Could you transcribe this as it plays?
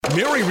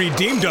Mary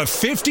redeemed a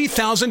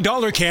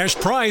 $50,000 cash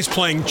prize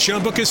playing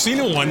Chumba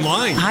Casino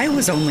online. I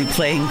was only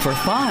playing for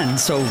fun,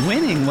 so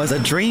winning was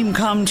a dream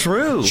come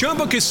true.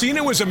 Chumba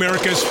Casino is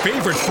America's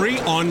favorite free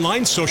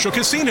online social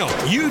casino.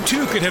 You,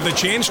 too, could have the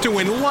chance to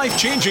win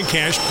life-changing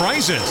cash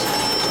prizes.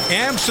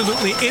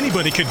 Absolutely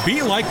anybody could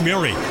be like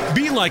Mary.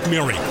 Be like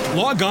Mary.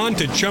 Log on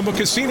to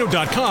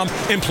ChumbaCasino.com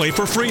and play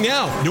for free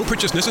now. No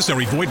purchase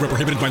necessary. Void where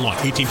prohibited by law.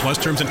 18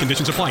 plus terms and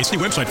conditions apply. See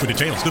website for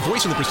details. The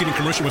voice in the preceding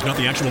commercial was not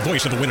the actual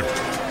voice of the winner.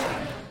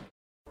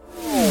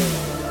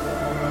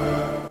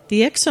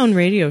 The X Zone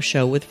Radio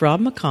Show with Rob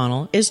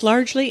McConnell is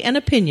largely an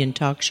opinion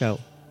talk show.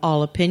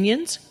 All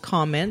opinions,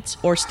 comments,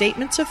 or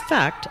statements of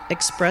fact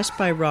expressed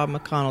by Rob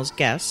McConnell's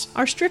guests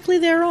are strictly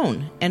their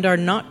own and are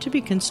not to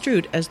be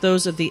construed as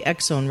those of the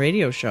X Zone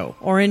Radio Show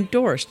or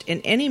endorsed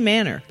in any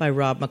manner by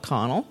Rob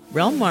McConnell,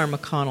 Relmar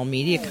McConnell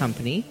Media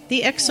Company,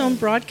 the X Zone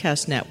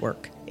Broadcast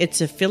Network,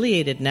 its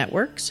affiliated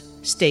networks,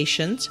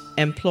 stations,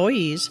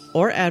 employees,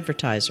 or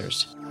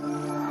advertisers.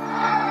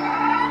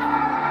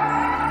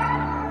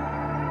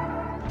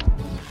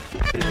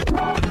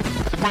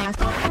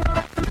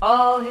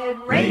 All Hit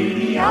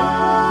Radio.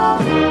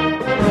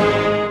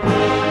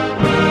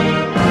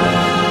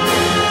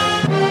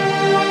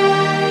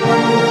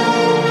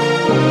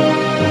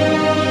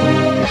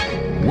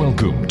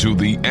 Welcome to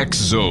the X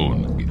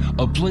Zone,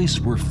 a place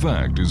where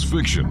fact is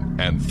fiction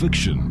and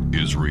fiction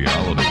is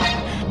reality.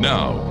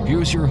 Now,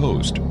 here's your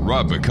host,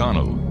 Rob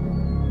McConnell.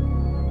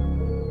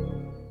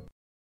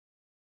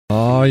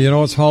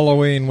 It's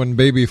Halloween when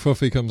Baby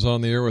Foofy comes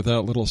on the air with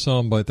that little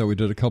soundbite that we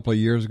did a couple of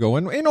years ago.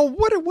 And,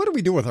 what do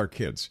we do with our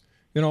kids?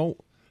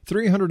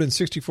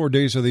 364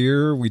 days of the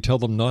year, we tell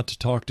them not to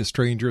talk to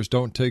strangers,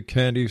 don't take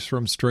candies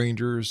from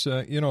strangers,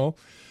 don't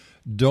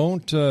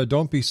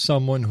be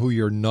someone who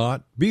you're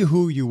not. Be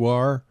who you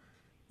are,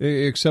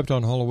 except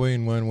on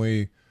Halloween when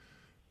we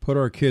put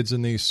our kids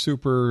in these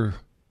super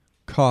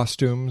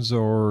costumes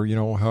or,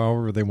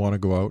 however they want to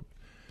go out.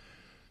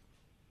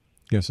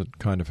 Guess it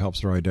kind of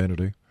helps their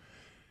identity.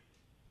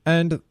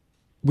 And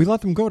we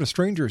let them go to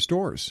strangers'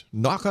 doors,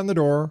 knock on the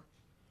door,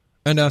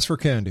 and ask for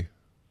candy.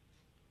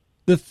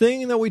 The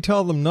thing that we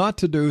tell them not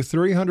to do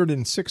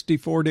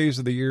 364 days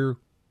of the year,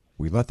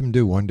 we let them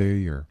do one day a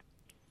year.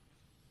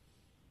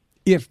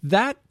 If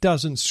that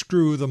doesn't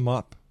screw them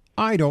up,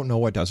 I don't know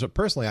what does it.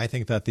 Personally, I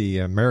think that the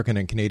American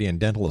and Canadian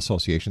Dental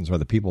Associations are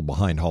the people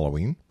behind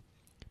Halloween.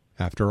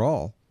 After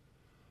all,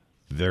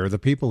 they're the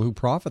people who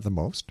profit the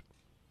most.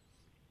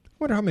 I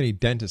wonder how many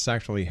dentists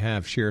actually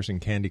have shares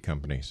in candy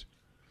companies.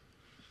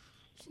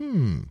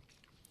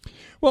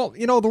 Well,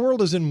 the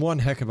world is in one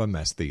heck of a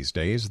mess these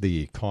days.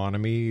 The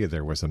economy,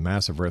 there was a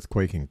massive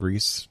earthquake in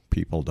Greece.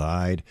 People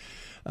died.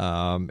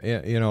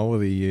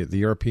 The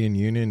European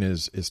Union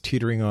is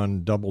teetering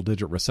on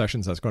double-digit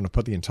recessions. That's going to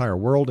put the entire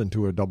world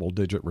into a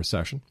double-digit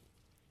recession.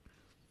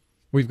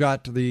 We've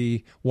got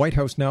the White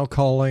House now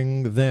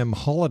calling them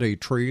holiday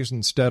trees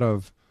instead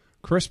of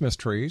Christmas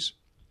trees.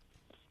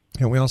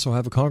 And we also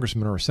have a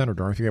congressman or a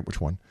senator, I forget which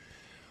one,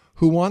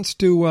 who wants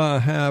to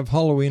have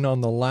Halloween on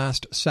the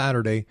last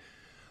Saturday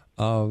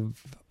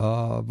of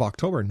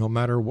October, no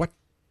matter what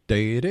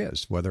day it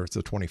is, whether it's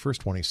the 21st,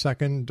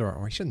 22nd,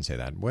 or I shouldn't say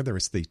that, whether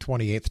it's the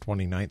 28th,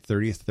 29th,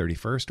 30th,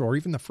 31st, or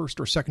even the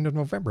 1st or 2nd of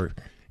November.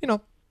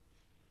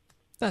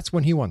 That's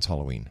when he wants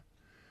Halloween.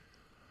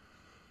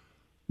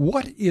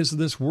 What is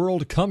this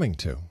world coming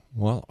to?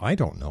 Well, I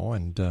don't know,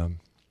 and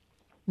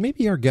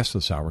maybe our guest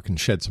this hour can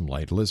shed some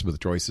light. Elizabeth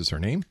Joyce is her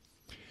name.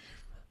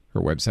 Her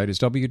website is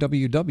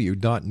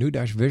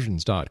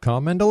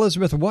www.new-visions.com. And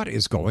Elizabeth, what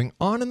is going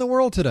on in the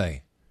world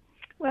today?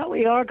 Well,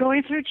 we are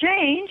going through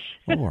change.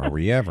 Oh, are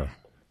we ever?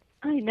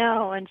 I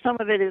know, and some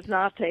of it is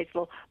not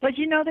tasteful. But,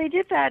 they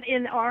did that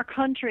in our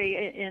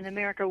country, in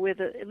America,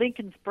 with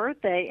Lincoln's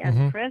birthday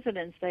and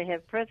President's Day. They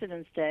have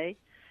President's Day,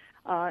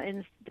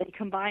 and they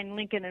combine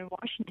Lincoln and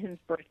Washington's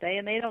birthday,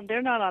 and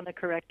they're not on the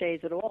correct days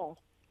at all.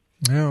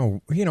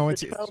 No, the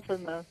 12th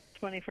and the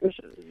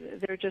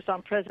 21st, they're just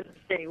on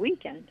President's Day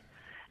weekend.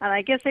 And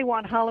I guess they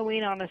want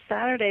Halloween on a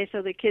Saturday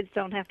so the kids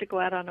don't have to go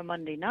out on a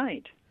Monday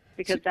night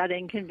because that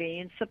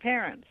inconveniences the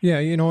parents.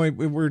 Yeah,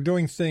 we're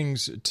doing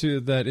things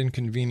that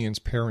inconvenience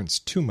parents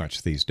too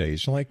much these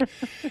days. Like,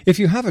 if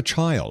you have a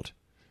child,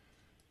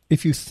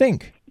 if you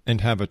think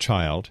and have a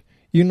child,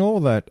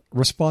 that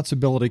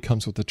responsibility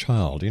comes with the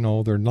child.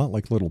 They're not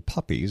like little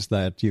puppies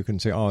that you can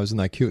say, oh, isn't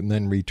that cute, and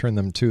then return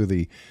them to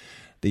the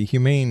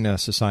Humane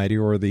Society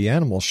or the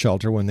animal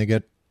shelter when they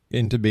get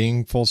into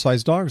being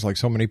full-size dogs like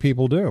so many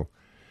people do.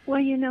 Well,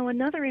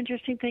 another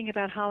interesting thing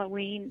about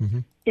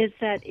Halloween is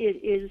that it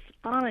is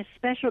on a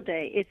special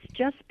day. It's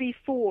just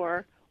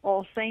before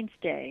All Saints'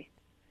 Day,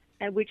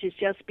 which is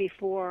just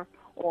before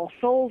All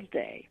Souls'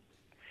 Day.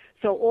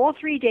 So all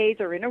 3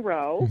 days are in a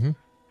row,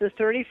 the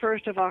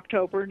 31st of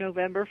October,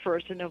 November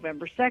 1st, and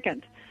November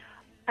 2nd.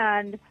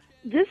 And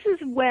this is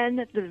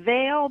when the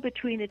veil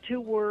between the two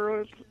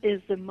worlds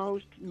is the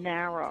most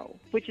narrow,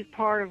 which is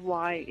part of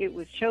why it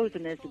was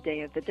chosen as the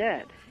Day of the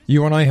Dead.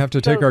 You and I have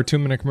to take our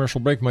 2-minute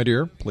commercial break, my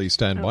dear. Please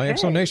stand by. Okay.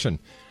 X Zone Nation.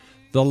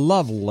 The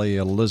lovely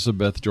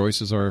Elizabeth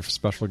Joyce is our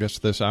special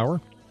guest this hour.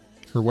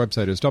 Her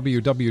website is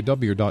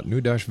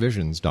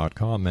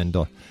www.new-visions.com. And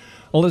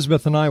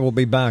Elizabeth and I will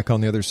be back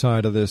on the other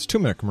side of this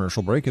 2-minute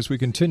commercial break as we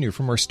continue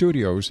from our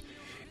studios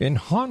in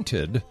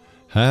haunted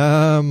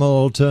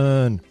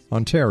Hamilton,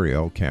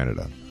 Ontario,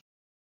 Canada.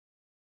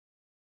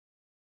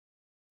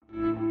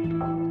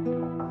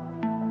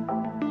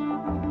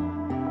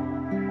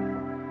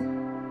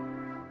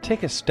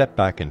 Take a step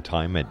back in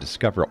time and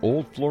discover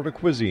old Florida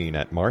cuisine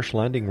at Marsh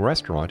Landing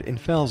Restaurant in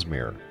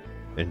Fellsmere.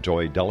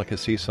 Enjoy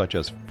delicacies such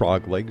as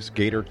frog legs,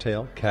 gator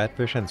tail,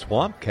 catfish, and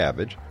swamp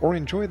cabbage, or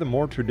enjoy the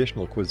more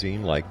traditional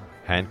cuisine like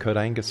hand-cut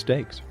Angus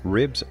steaks,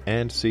 ribs,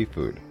 and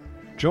seafood.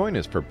 Join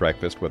us for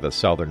breakfast with a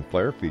southern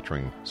flair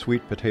featuring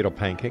sweet potato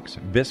pancakes,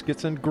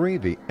 biscuits, and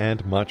gravy,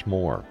 and much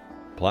more.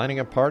 Planning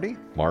a party?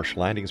 Marsh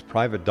Landing's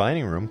private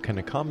dining room can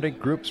accommodate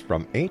groups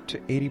from 8 to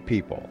 80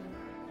 people.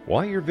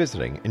 While you're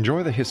visiting,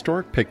 enjoy the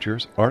historic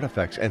pictures,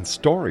 artifacts, and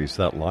stories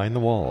that line the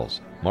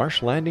walls.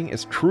 Marsh Landing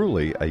is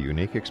truly a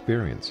unique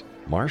experience.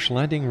 Marsh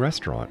Landing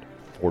Restaurant,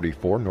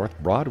 44 North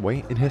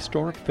Broadway in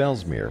historic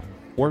Fellsmere,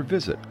 or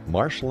visit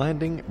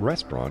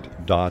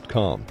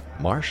marshlandingrestaurant.com.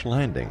 Marsh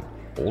Landing,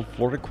 old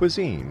Florida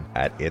cuisine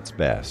at its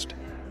best.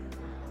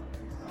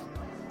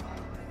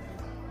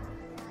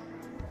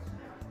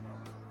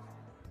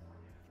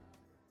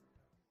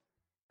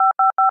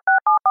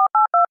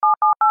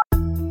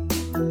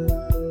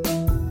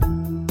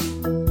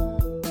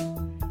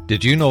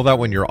 Did you know that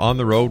when you're on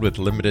the road with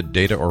limited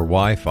data or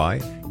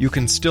Wi-Fi, you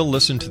can still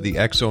listen to the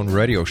X-Zone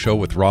radio show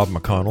with Rob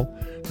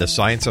McConnell, The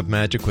Science of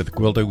Magic with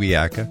Gwilda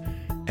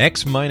Wiyaka,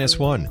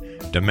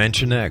 X-1,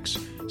 Dimension X,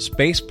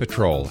 Space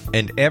Patrol,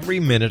 and every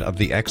minute of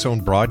the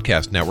X-Zone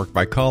broadcast network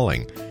by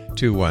calling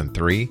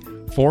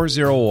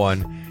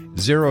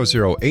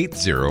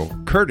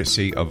 213-401-0080,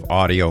 courtesy of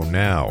Audio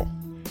Now.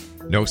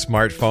 No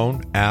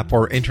smartphone, app,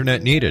 or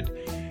internet needed.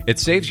 It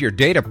saves your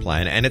data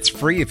plan, and it's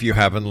free if you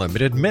have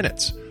unlimited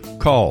minutes.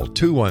 Call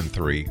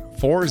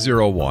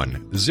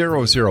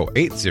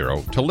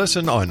 213-401-0080 to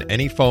listen on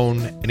any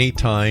phone,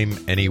 anytime,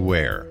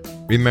 anywhere.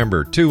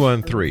 Remember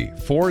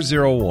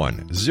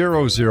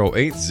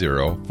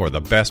 213-401-0080 for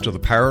the best of the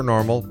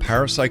paranormal,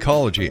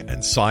 parapsychology, and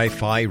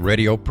sci-fi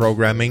radio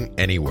programming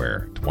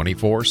anywhere,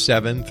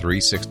 24/7,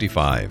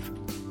 365.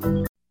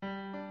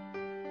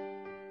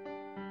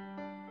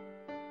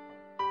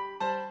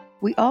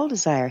 We all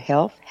desire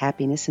health,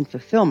 happiness, and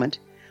fulfillment,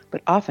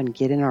 but often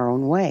get in our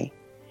own way.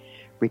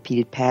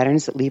 Repeated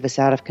patterns that leave us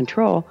out of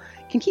control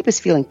can keep us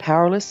feeling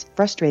powerless,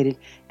 frustrated,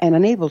 and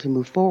unable to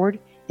move forward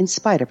in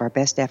spite of our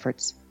best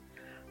efforts.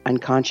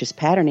 Unconscious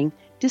patterning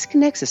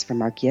disconnects us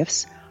from our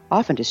gifts,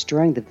 often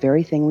destroying the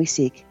very thing we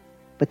seek.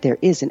 But there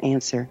is an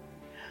answer.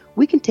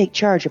 We can take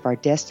charge of our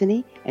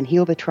destiny and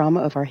heal the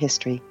trauma of our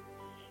history.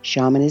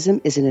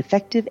 Shamanism is an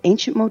effective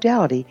ancient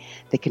modality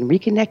that can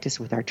reconnect us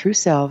with our true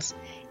selves,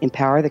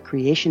 empower the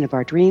creation of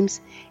our dreams,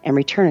 and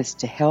return us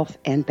to health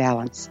and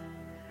balance.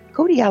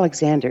 Cody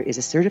Alexander is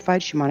a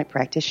certified shamanic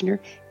practitioner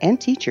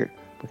and teacher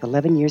with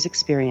 11 years'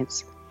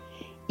 experience.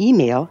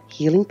 Email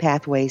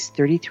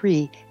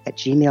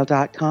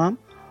healingpathways33@gmail.com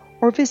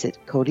or visit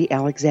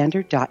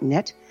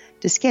codyalexander.net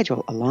to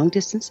schedule a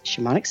long-distance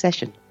shamanic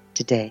session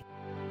today.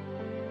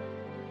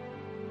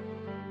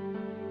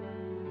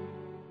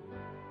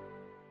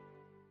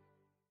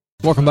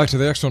 Welcome back to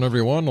the X-Zone,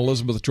 everyone.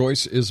 Elizabeth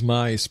Joyce is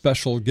my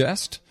special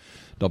guest.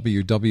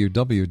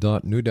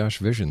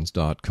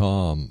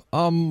 www.new-visions.com.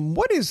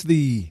 What is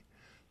the,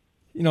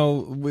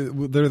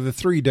 there are the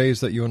 3 days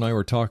that you and I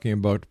were talking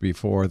about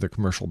before the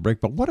commercial break,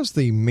 but what is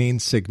the main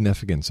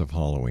significance of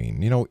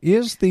Halloween?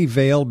 Is the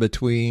veil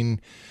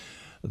between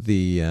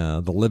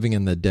the living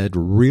and the dead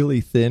really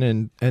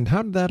thin, and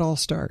how did that all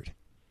start?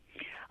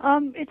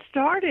 It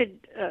started,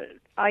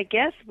 I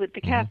guess, with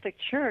the Catholic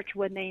Church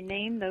when they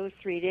named those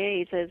 3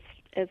 days as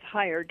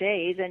higher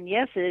days, and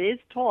yes, it is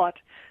taught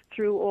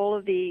through all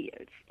of the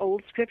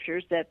old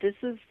scriptures that this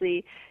is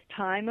the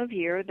time of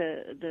year,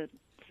 the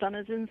sun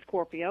is in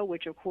Scorpio,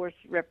 which of course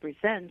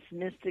represents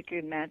mystic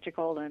and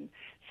magical and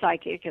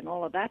psychic and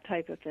all of that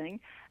type of thing.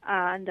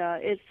 And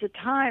it's the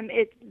time,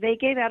 they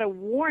gave out a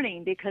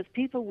warning because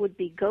people would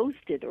be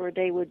ghosted or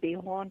they would be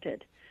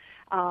haunted.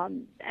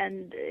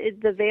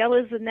 The veil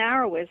is the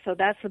narrowest, so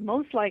that's the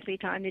most likely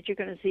time that you're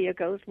going to see a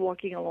ghost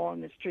walking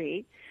along the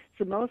street. It's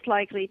the most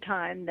likely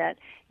time that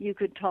you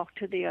could talk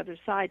to the other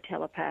side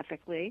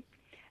telepathically,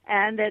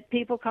 and that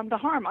people come to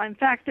harm. In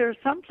fact, there are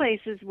some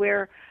places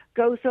where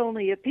ghosts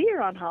only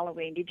appear on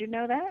Halloween. Did you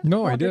know that?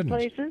 No, I didn't.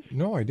 Places?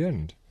 No, I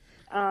didn't.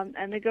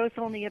 And the ghosts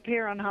only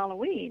appear on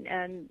Halloween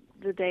and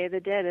the Day of the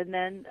Dead, and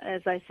then,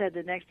 as I said,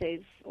 the next day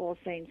is All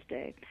Saints'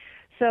 Day.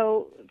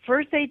 So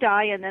first they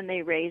die and then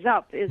they raise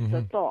up is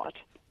the thought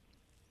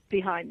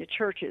behind the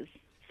churches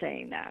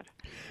saying that.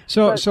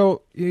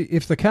 So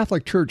if the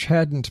Catholic Church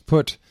hadn't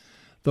put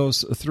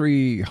those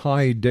 3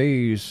 high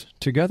days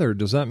together,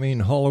 does that mean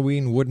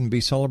Halloween wouldn't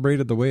be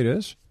celebrated the way it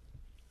is?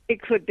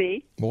 It could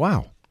be.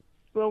 Wow.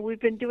 Well,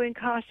 we've been doing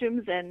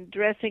costumes and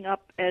dressing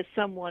up as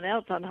someone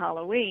else on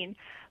Halloween.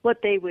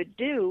 What they would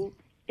do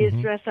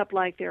is dress up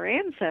like their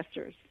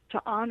ancestors,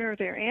 to honor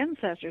their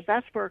ancestors.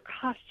 That's where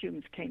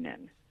costumes came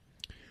in.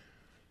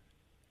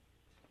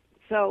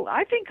 So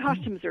I think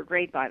costumes are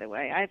great, by the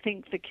way. I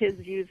think the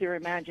kids use their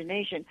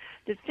imagination.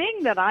 The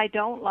thing that I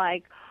don't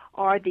like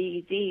are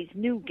these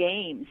new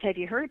games. Have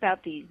you heard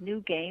about these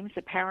new games,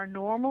 the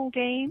paranormal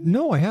games?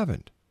 No, I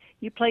haven't.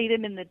 You play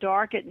them in the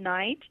dark at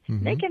night.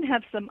 They can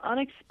have some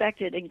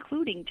unexpected,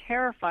 including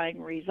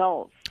terrifying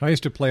results. I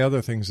used to play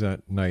other things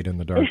at night in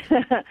the dark.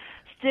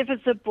 Stiff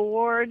as a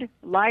board,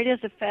 light as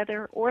a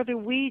feather, or the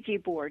Ouija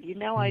board. You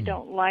know, I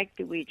don't like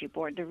the Ouija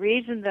board. The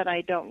reason that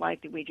I don't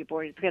like the Ouija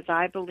board is because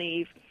I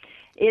believe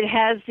it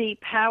has the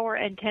power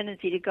and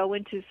tendency to go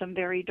into some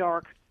very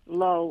dark,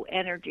 low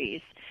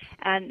energies,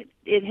 and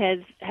it has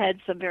had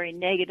some very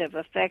negative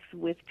effects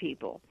with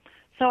people.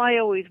 So I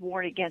always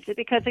warn against it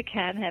because it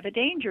can have a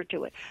danger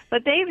to it.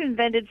 But they've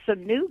invented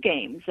some new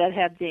games that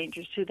have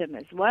dangers to them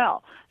as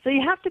well. So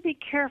you have to be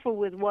careful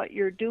with what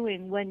you're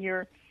doing when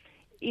you're...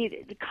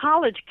 The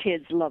college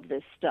kids love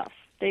this stuff.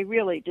 They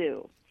really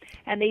do.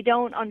 And they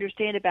don't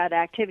understand about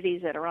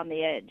activities that are on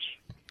the edge.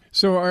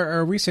 So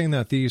are we saying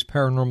that these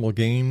paranormal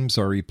games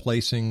are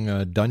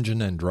replacing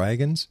Dungeons and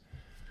Dragons?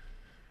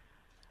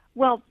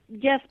 Well,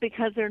 yes,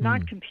 because they're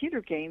not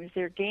computer games.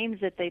 They're games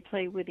that they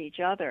play with each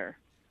other.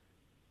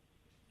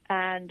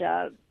 And,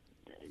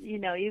 you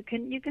know, you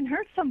can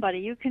hurt somebody.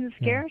 You can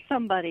scare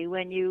somebody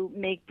when you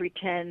make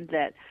pretend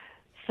that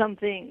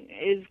something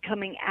is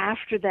coming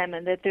after them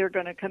and that they're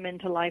going to come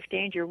into life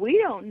danger. We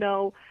don't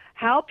know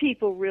how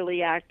people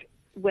really act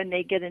when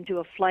they get into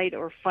a flight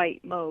or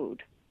fight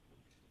mode.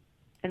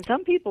 And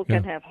some people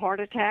can have heart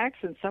attacks,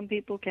 and some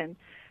people can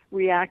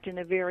react in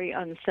a very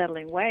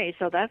unsettling way.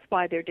 So that's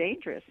why they're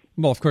dangerous.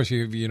 Well, of course,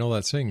 you know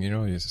that saying, you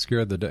know, it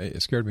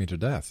scared me to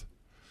death.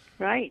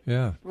 Right.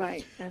 Yeah.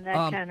 Right. And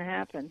that can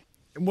happen.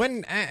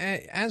 When,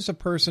 as a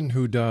person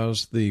who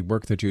does the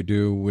work that you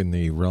do in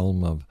the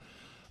realm of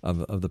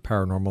the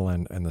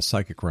paranormal and the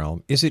psychic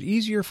realm, is it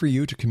easier for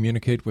you to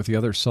communicate with the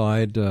other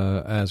side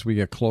as we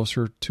get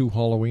closer to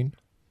Halloween?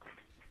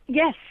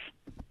 Yes.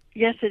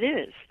 Yes, it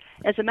is.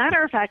 As a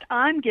matter of fact,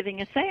 I'm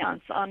giving a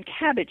seance on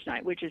Cabbage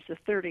Night, which is the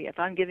 30th.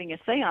 I'm giving a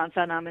seance,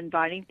 and I'm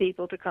inviting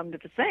people to come to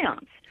the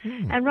seance.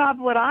 And, Rob,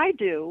 what I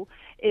do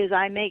is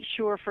I make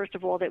sure, first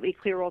of all, that we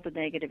clear all the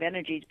negative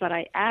energies, but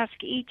I ask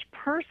each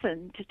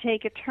person to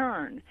take a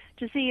turn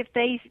to see if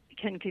they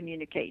can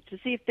communicate, to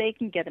see if they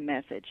can get a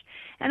message.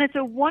 And it's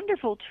a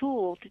wonderful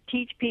tool to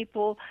teach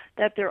people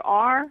that there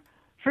are...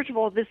 First of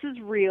all, this is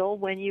real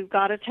when you've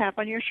got a tap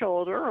on your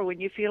shoulder or when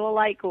you feel a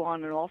light go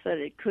on and off, that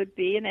it could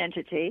be an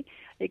entity,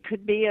 it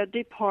could be a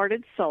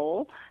departed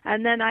soul.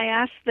 And then I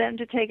ask them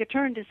to take a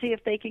turn to see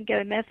if they can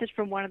get a message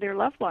from one of their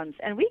loved ones.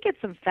 And we get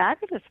some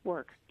fabulous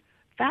work,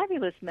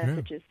 fabulous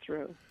messages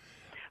through.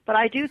 But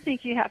I do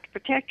think you have to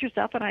protect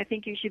yourself, and I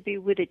think you should be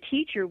with a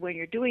teacher when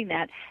you're doing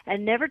that,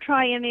 and never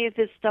try any of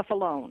this stuff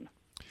alone.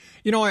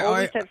 You know,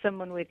 always have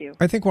someone with you.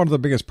 I think one of the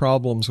biggest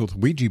problems with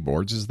Ouija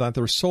boards is that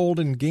they're sold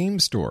in game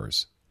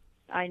stores.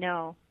 I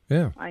know.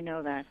 Yeah. I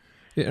know that.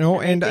 You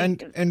know,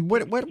 and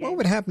what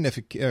would happen if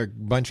a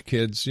bunch of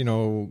kids, you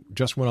know,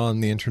 just went on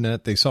the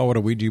internet, they saw what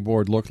a Ouija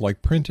board looked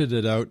like, printed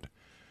it out,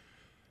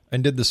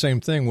 and did the same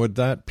thing? Would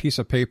that piece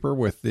of paper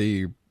with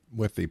the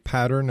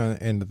pattern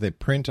and the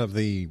print of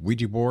the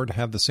Ouija board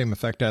have the same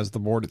effect as the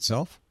board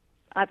itself?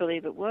 I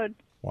believe it would.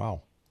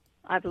 Wow.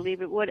 I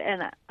believe it would,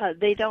 and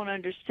they don't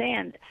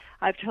understand.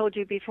 I've told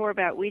you before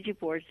about Ouija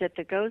boards that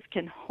the ghosts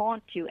can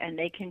haunt you and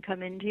they can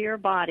come into your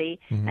body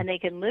and they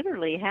can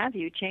literally have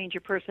you change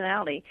your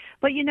personality.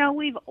 But, you know,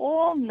 we've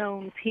all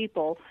known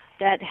people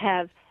that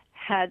have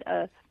had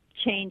a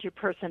change of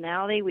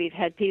personality. We've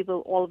had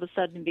people all of a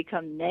sudden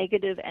become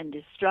negative and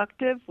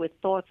destructive with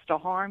thoughts to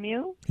harm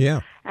you.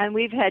 Yeah. And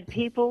we've had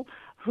people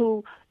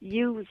who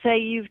you say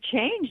you've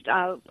changed.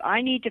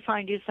 I need to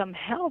find you some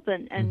help,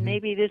 and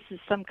maybe this is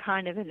some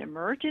kind of an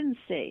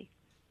emergency.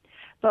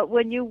 But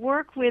when you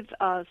work with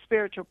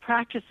spiritual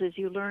practices,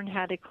 you learn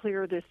how to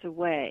clear this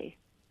away.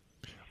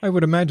 I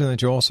would imagine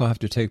that you also have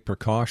to take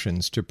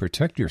precautions to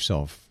protect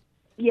yourself.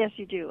 Yes,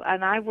 you do.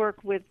 And I work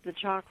with the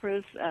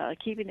chakras,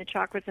 keeping the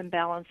chakras in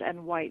balance,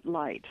 and white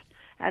light.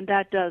 And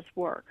that does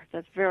work.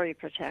 That's very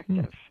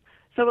protective.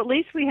 So at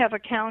least we have a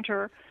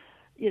counter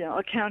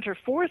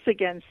force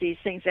against these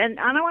things. And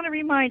I want to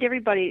remind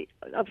everybody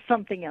of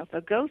something else.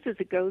 A ghost is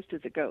a ghost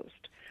is a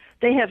ghost.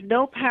 They have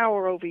no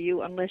power over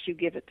you unless you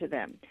give it to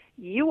them.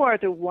 You are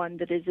the one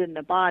that is in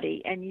the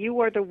body, and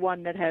you are the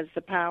one that has the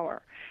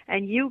power.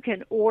 And you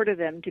can order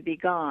them to be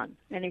gone.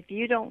 And if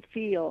you don't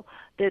feel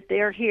that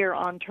they're here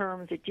on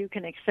terms that you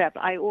can accept,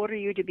 I order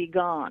you to be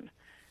gone.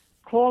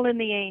 Call in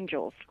the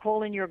angels.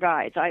 Call in your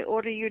guides. I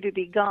order you to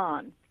be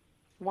gone.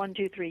 1,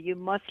 2, 3. You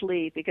must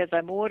leave because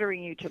I'm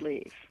ordering you to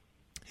leave.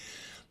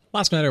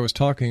 Last night I was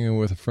talking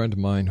with a friend of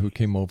mine who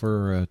came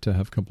over to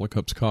have a couple of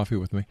cups of coffee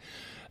with me,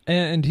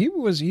 and he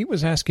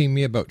was asking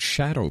me about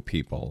shadow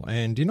people.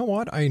 And you know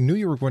what? I knew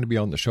you were going to be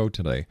on the show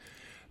today.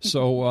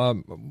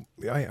 So,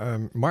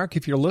 Mark,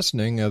 if you're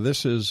listening,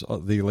 this is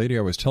the lady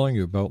I was telling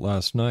you about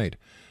last night.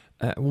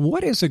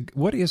 What is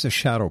a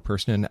shadow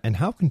person, and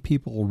how can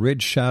people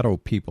rid shadow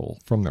people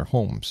from their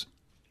homes?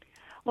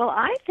 Well,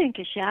 I think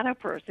a shadow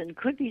person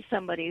could be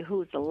somebody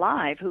who's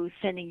alive, who's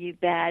sending you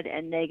bad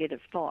and negative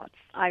thoughts.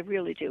 I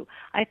really do.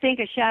 I think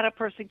a shadow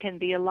person can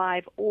be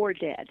alive or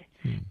dead.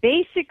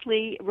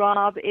 Basically,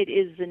 Rob, it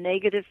is the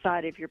negative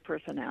side of your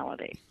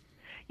personality.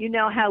 You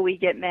know how we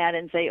get mad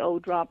and say, oh,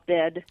 drop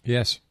dead?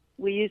 Yes.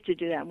 We used to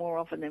do that more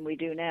often than we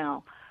do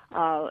now.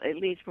 At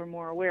least we're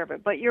more aware of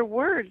it. But your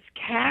words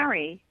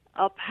carry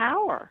a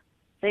power.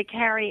 They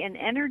carry an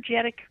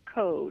energetic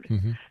code.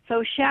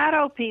 So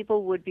shadow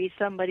people would be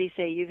somebody,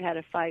 say, you've had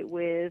a fight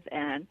with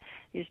and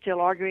you're still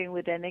arguing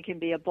with them. It can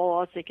be a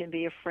boss, it can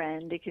be a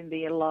friend, it can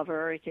be a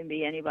lover, it can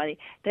be anybody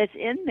that's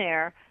in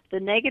there. The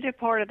negative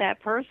part of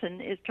that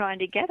person is trying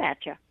to get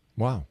at you.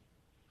 Wow.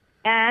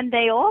 And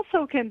they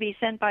also can be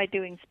sent by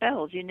doing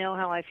spells. You know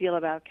how I feel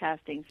about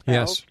casting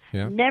spells.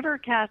 Yes. Yeah. Never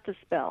cast a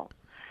spell.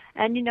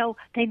 And, you know,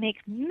 they make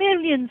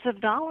millions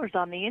of dollars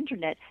on the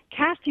Internet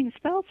casting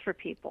spells for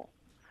people.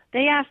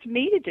 They asked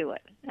me to do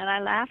it, and I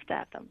laughed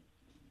at them.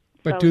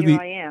 But so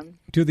here I am,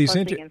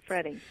 fussing and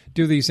fretting.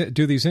 Do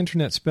these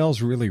internet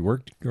spells really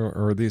work,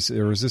 or is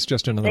this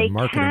just another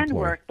marketing ploy? They can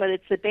work, but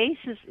it's the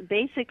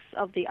basics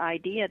of the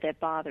idea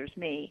that bothers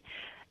me.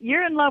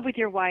 You're in love with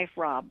your wife,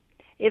 Rob.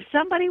 If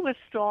somebody was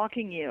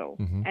stalking you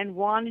and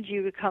wanted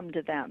you to come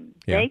to them,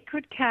 they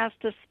could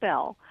cast a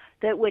spell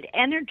that would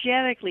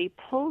energetically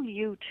pull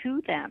you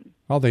to them.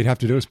 All they'd have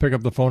to do is pick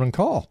up the phone and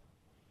call.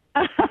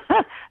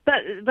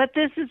 But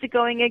this is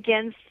going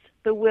against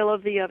the will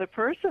of the other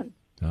person.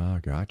 Ah,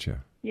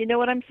 gotcha. You know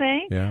what I'm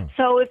saying? Yeah.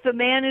 So if the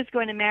man is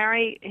going to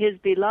marry his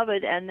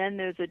beloved and then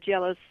there's a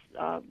jealous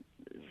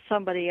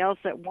somebody else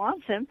that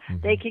wants him,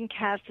 they can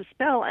cast a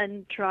spell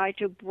and try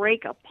to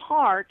break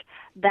apart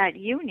that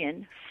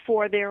union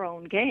for their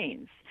own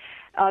gains.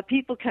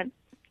 People can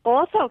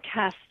also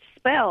cast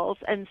spells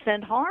and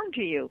send harm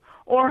to you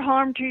or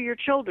harm to your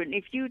children.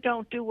 If you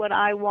don't do what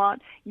I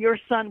want, your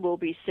son will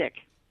be sick.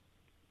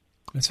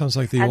 That sounds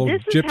like the old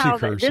gypsy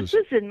curses. This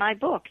is in my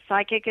book,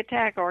 Psychic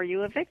Attack, Are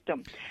You a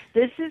Victim?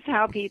 This is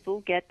how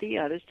people get the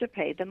others to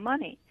pay them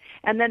money.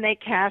 And then they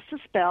cast a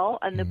spell,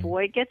 and the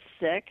boy gets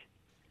sick,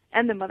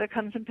 and the mother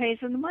comes and pays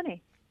them the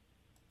money.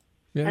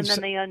 Yeah, and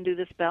then they undo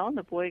the spell, and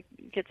the boy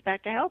gets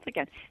back to health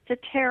again. It's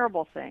a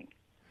terrible thing.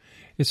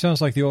 It sounds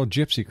like the old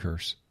gypsy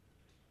curse.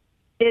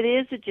 It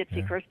is a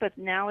gypsy curse, but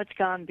now it's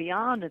gone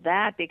beyond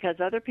that because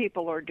other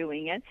people are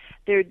doing it.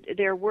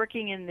 They're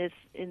working in this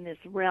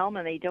realm,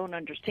 and they don't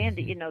understand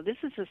it. You know, this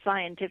is a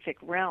scientific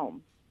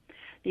realm.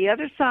 The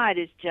other side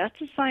is just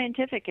as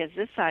scientific as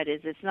this side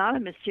is. It's not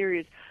a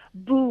mysterious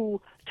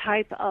boo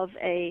type of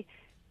a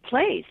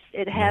place.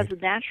 It has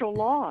natural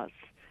laws,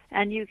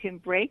 and you can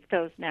break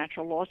those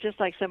natural laws just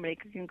like somebody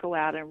can go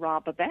out and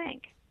rob a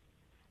bank.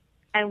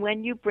 And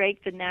when you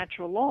break the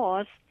natural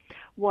laws,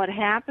 what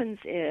happens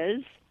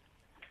is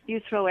you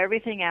throw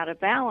everything out of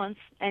balance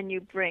and you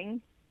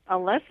bring a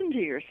lesson to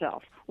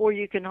yourself. Or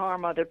you can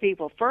harm other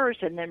people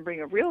first and then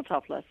bring a real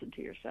tough lesson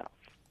to yourself.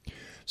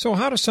 So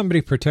how does somebody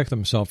protect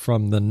themselves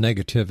from the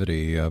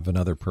negativity of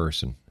another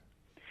person?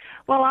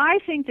 Well, I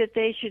think that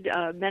they should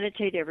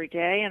meditate every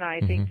day, and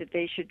I think that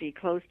they should be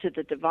close to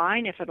the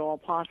divine, if at all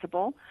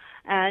possible,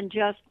 and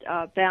just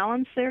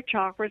balance their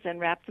chakras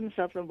and wrap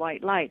themselves in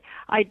white light.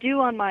 I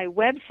do on my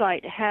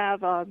website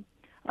have a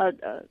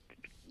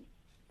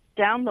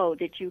download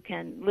that you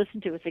can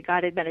listen to. It's a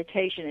guided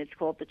meditation. It's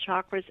called The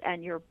Chakras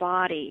and Your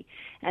Body,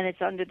 and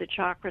it's under the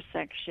chakra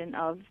section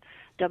of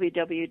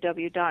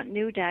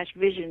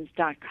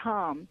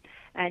www.new-visions.com,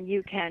 and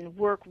you can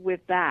work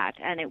with that,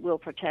 and it will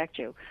protect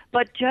you.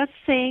 But just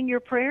saying your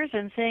prayers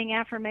and saying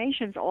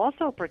affirmations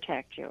also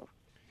protect you.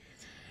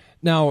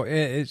 Now,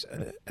 as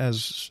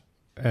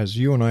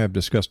you and I have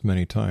discussed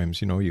many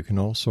times, you know, you can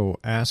also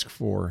ask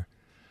for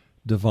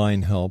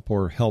divine help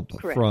or help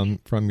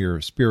from your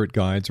spirit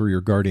guides or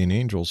your guardian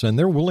angels, and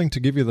they're willing to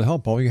give you the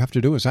help. All you have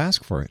to do is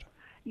ask for it.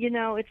 You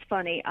know, it's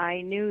funny. I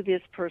knew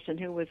this person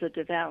who was a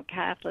devout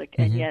Catholic,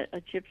 and yet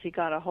a gypsy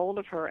got a hold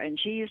of her, and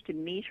she used to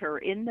meet her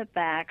in the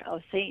back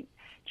of St.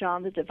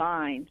 John the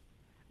Divine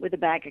with a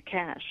bag of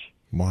cash.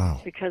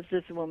 Wow. Because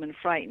this woman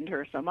frightened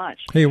her so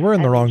much. Hey, we're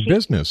in the wrong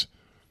business.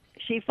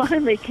 She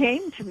finally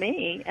came to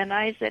me, and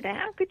I said,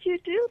 how could you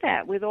do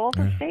that with all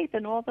the faith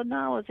and all the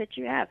knowledge that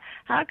you have?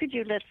 How could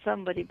you let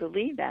somebody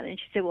believe that? And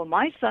she said, well,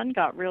 my son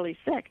got really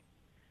sick,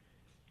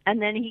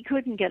 and then he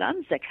couldn't get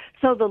unsick.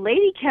 So the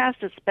lady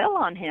cast a spell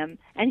on him,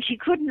 and she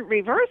couldn't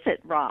reverse it,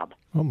 Rob.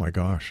 Oh, my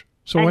gosh.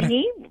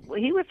 He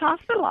was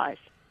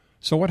hospitalized.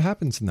 So what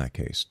happens in that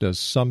case? Does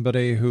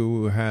somebody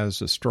who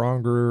has a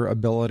stronger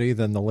ability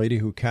than the lady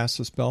who casts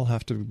the spell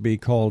have to be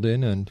called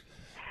in and...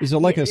 Is it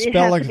like a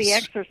spell? It has to be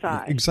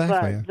exercised.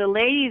 Exactly. But the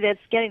lady that's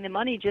getting the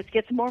money just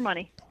gets more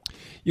money.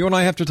 You and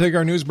I have to take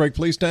our news break.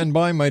 Please stand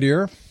by, my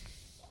dear.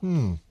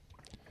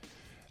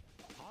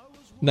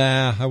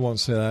 Nah, I won't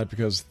say that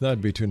because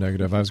that'd be too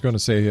negative. I was going to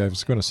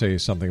say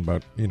something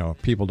about, you know,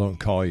 people don't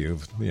call you,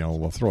 you know,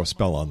 we'll throw a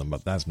spell on them,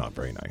 but that's not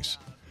very nice.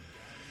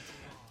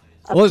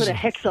 I'll put a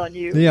hex on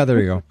you. Yeah, there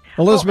you go.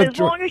 Elizabeth, as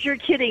long as you're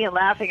kidding and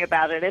laughing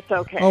about it, it's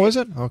okay. Oh, is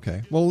it?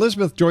 Okay. Well,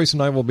 Elizabeth, Joyce,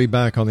 and I will be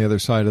back on the other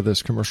side of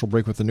this commercial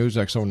break with the News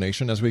X Zone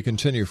Nation as we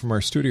continue from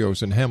our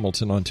studios in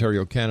Hamilton,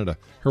 Ontario, Canada.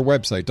 Her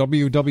website,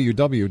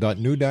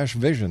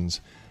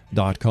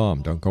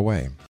 www.new-visions.com. Don't go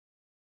away.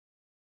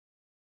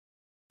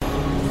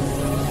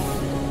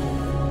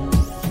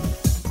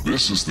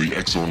 This is the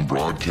X Zone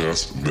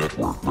Broadcast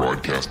Network,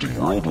 broadcasting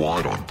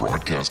worldwide on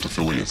broadcast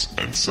affiliates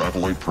and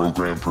satellite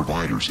program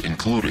providers,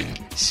 including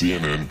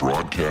CNN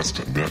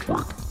Broadcast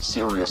Network,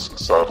 Sirius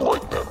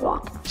Satellite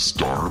Network,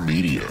 Star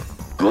Media,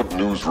 Good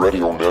News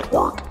Radio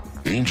Network,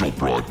 Angel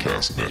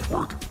Broadcast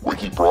Network,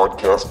 Wiki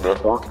Broadcast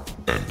Network,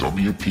 and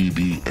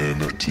WPBN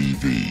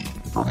TV.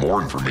 For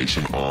more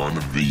information on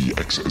the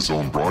X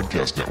Zone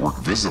Broadcast Network,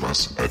 visit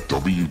us at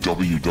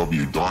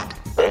www.xzbn.net.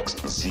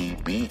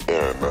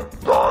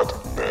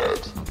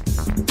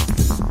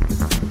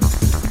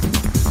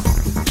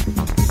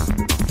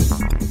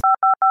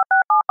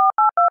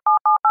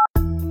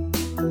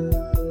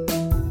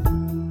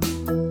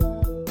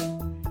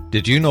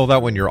 Did you know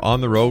that when you're on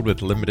the road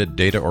with limited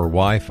data or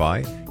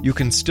Wi-Fi, you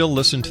can still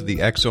listen to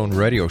the X Zone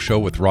Radio Show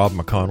with Rob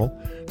McConnell,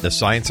 The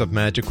Science of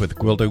Magic with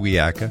Gwilda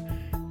Wiyaka,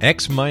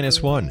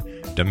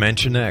 X-1,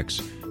 Dimension X,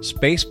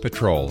 Space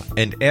Patrol,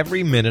 and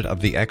every minute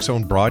of the X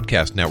Zone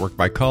Broadcast Network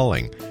by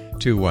calling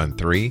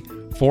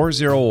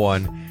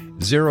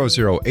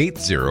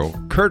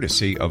 213-401-0080,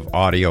 courtesy of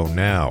Audio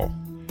Now.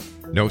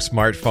 No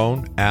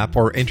smartphone, app,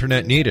 or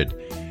internet needed.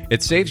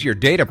 It saves your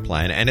data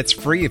plan, and it's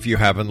free if you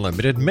have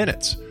unlimited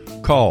minutes.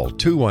 Call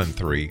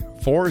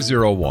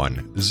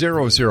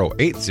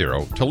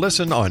 213-401-0080 to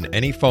listen on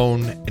any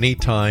phone,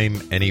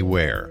 anytime,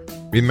 anywhere.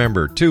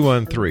 Remember,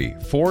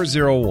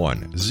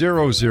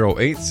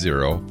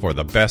 213-401-0080 for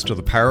the best of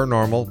the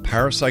paranormal,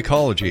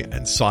 parapsychology,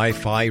 and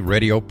sci-fi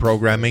radio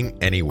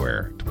programming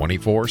anywhere,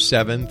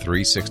 24/7,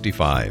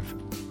 365.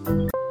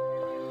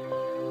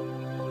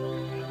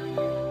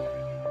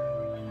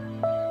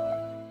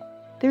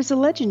 There's a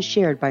legend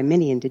shared by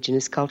many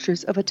indigenous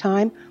cultures of a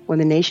time when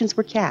the nations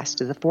were cast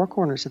to the four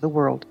corners of the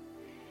world.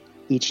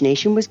 Each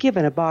nation was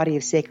given a body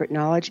of sacred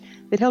knowledge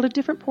that held a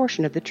different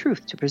portion of the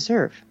truth to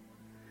preserve.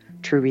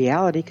 True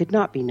reality could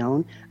not be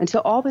known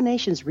until all the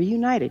nations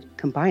reunited,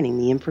 combining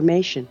the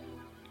information.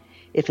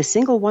 If a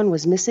single one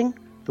was missing,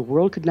 the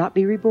world could not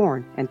be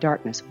reborn and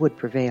darkness would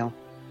prevail.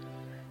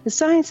 The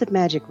Science of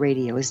Magic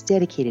Radio is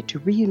dedicated to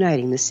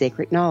reuniting the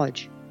sacred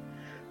knowledge.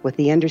 With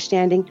the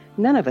understanding,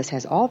 none of us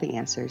has all the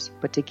answers,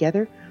 but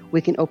together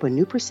we can open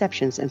new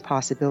perceptions and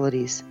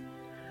possibilities.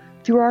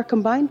 Through our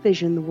combined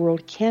vision, the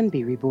world can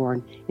be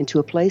reborn into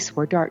a place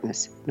where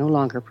darkness no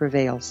longer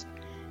prevails.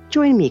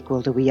 Join me,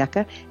 Gwilda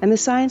Wiyaka, and the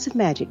Science of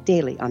Magic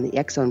daily on the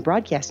X Zone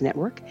Broadcast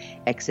Network,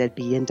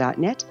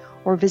 xzbn.net,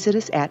 or visit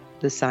us at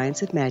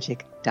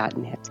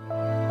thescienceofmagic.net.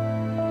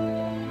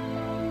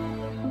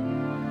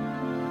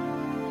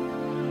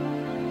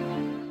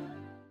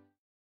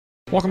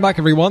 Welcome back,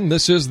 everyone.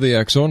 This is the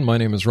X Zone. My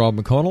name is Rob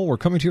McConnell. We're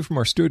coming to you from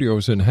our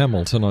studios in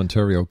Hamilton,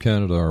 Ontario,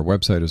 Canada. Our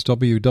website is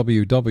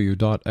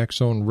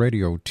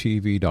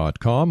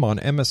www.xzoneradiotv.com, on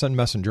MSN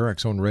Messenger,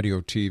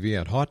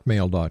 xzoneradiotv at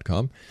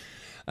hotmail.com.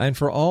 And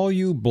for all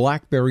you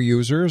BlackBerry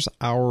users,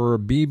 our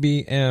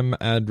BBM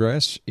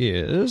address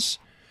is,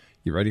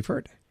 you ready for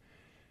it?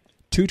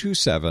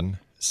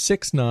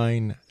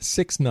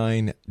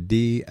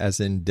 227-6969D as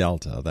in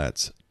Delta.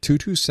 That's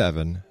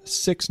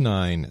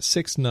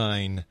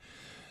 227-6969D.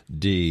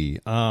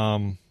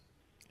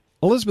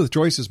 Elizabeth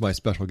Joyce is my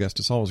special guest.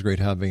 It's always great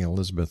having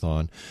Elizabeth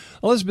on.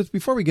 Elizabeth,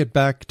 before we get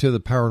back to the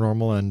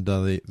paranormal and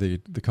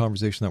the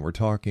conversation that we're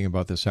talking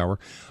about this hour,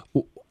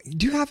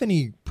 do you have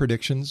any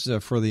predictions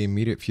for the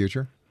immediate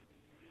future?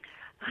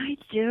 I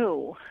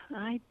do.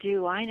 I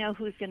know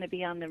who's going to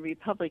be on the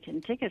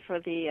Republican ticket for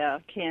the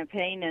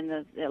campaign and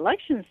the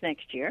elections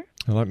next year.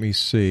 Let me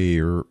see.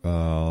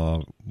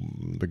 The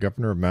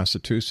governor of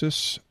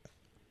Massachusetts?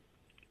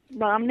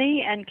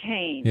 Romney and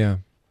Kane. Yeah.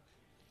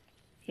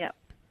 Yep.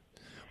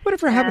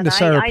 Whatever happened to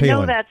Sarah Palin? I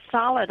know that's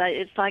solid.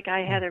 It's like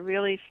I had a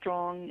really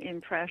strong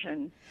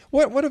impression.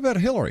 What about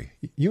Hillary?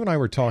 You and I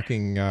were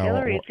talking.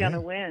 Hillary's going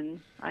to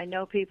win. I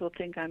know people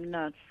think I'm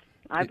nuts.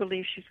 I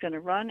believe she's going to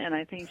run, and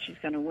I think she's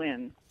going to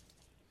win.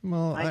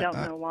 Well, I don't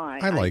know why.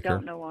 I like her. I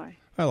don't know why.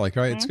 I like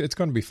her. Mm-hmm. It's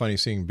going to be funny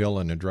seeing Bill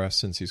in a dress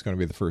since he's going to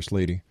be the first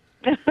lady.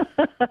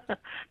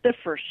 The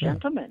first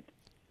gentleman.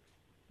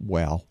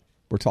 Well,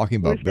 we're talking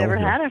about We've Bill never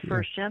here. had a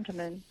first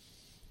gentleman.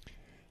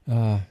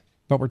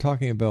 But we're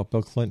talking about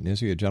Bill Clinton. Is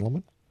he a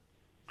gentleman?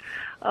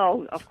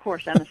 Oh, of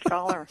course, and a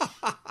scholar.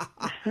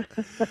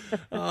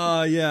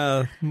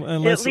 Yeah.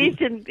 At least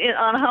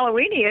on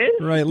Halloween he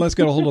is. Right, let's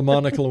get a hold of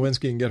Monica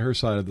Lewinsky and get her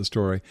side of the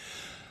story.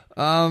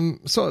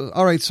 So,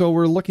 all right, so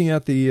we're looking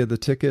at the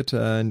ticket,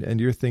 and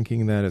you're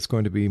thinking that it's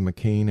going to be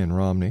McCain and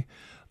Romney.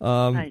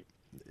 I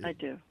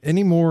do.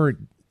 Any more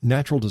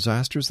natural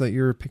disasters that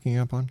you're picking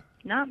up on?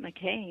 Not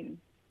McCain.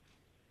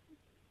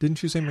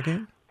 Didn't you say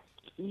McCain?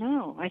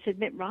 No, I said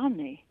Mitt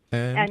Romney.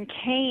 And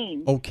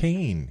Kane. Oh,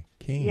 Kane.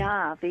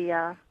 Yeah,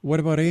 What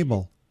about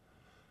Abel?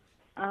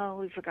 Oh,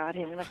 we forgot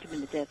him. We left him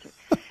in the desert.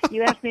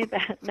 You asked me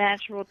about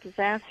natural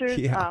disasters.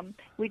 Yeah.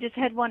 We just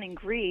had one in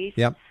Greece.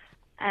 Yep.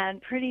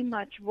 And pretty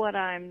much what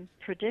I'm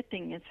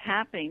predicting is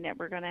happening, that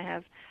we're going to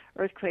have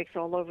earthquakes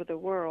all over the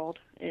world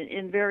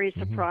in very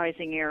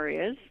surprising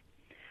areas.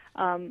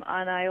 And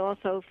I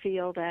also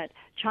feel that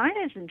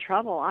China's in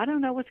trouble. I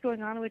don't know what's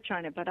going on with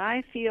China, but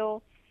I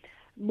feel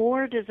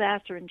more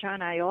disaster in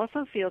China. I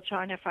also feel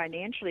China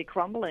financially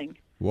crumbling.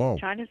 Whoa.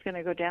 China's going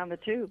to go down the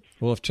tubes.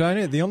 Well, if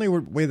China, the only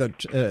way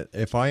that,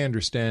 if I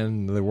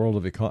understand the world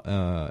of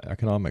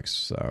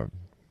economics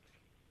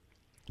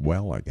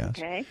well, I guess,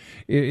 Okay.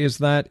 is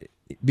that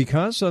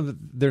because of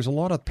there's a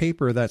lot of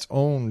paper that's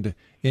owned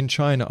in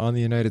China on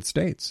the United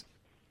States.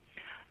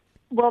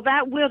 Well,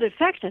 that will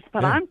affect us,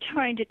 but Yeah. I'm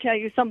trying to tell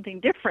you something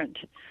different.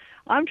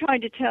 I'm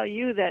trying to tell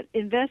you that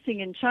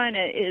investing in China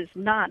is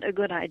not a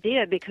good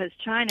idea because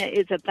China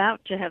is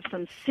about to have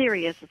some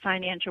serious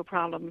financial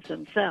problems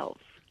themselves.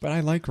 But I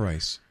like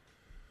rice.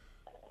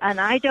 And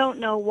I don't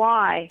know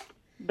why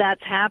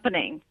that's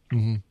happening.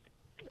 Mm-hmm.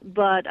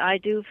 But I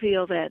do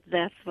feel that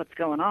that's what's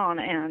going on.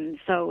 And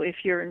so if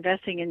you're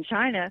investing in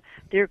China,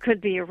 there could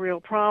be a real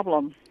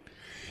problem.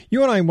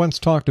 You and I once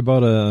talked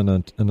about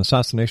an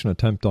assassination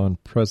attempt on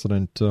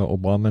President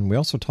Obama, and we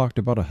also talked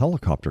about a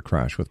helicopter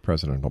crash with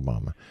President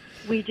Obama.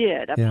 We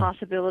did, a Yeah.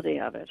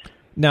 possibility of it.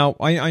 Now,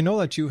 I know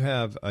that you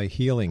have a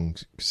healing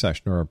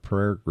session or a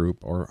prayer group,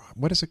 or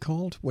what is it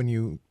called when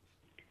you...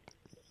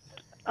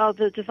 Oh,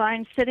 the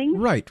divine sitting?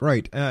 Right.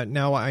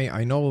 Now,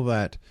 I know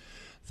that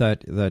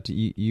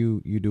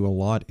you do a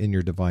lot in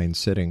your divine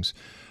sittings.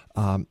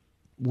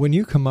 When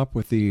you come up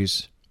with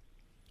these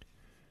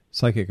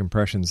psychic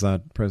impressions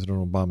that President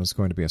Obama is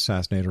going to be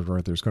assassinated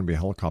or there's going to be a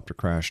helicopter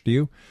crash,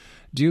 do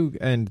you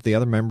and the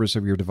other members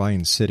of your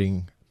divine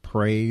sitting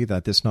pray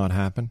that this not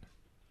happen?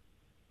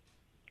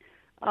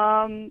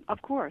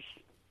 Of course.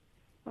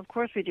 Of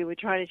course we do. We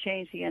try to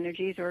change the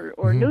energies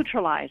or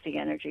neutralize the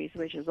energies,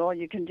 which is all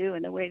you can do.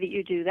 And the way that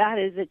you do that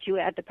is that you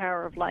add the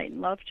power of light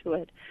and love to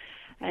it,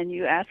 and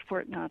you ask for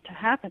it not to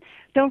happen.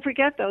 Don't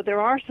forget, though, there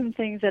are some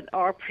things that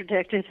are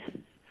predicted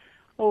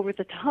over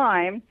the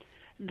time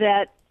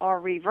that are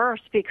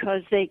reversed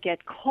because they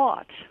get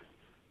caught.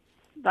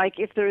 Like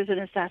if there is an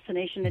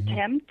assassination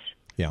attempt,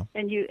 Yeah.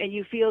 and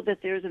you feel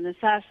that there's an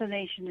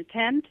assassination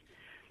attempt,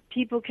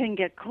 people can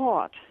get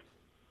caught.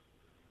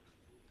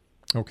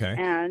 Okay.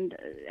 And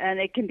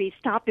it can be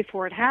stopped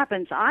before it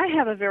happens. I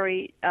have a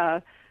very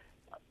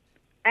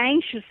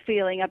anxious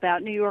feeling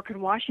about New York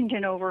and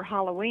Washington over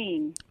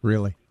Halloween,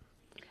 Really?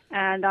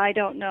 and I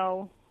don't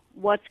know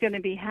what's going to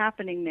be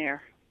happening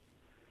there.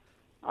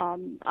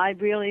 I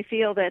really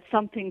feel that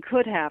something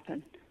could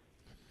happen.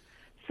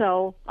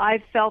 So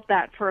I've felt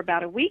that for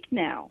about a week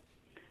now.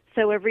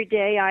 So every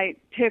day I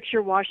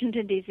picture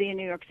Washington, D.C. and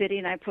New York City,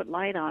 and I put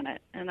light on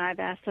it. And I've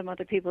asked some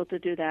other people to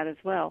do that as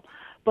well.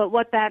 But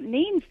what that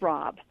means,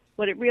 Rob,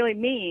 what it really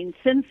means,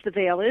 since the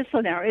veil is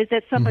so narrow, is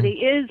that somebody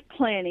is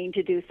planning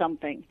to do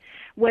something.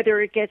 Whether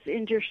it gets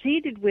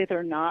interceded with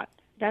or not,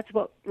 that's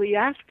what we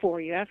ask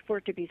for. You ask for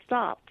it to be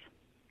stopped.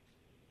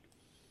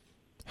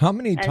 How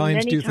many And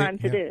times many do you times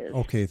think... it is.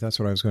 Okay, that's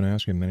what I was going to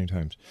ask you many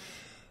times.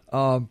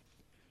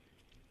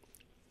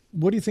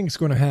 What do you think is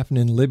going to happen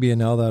in Libya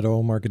now that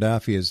Omar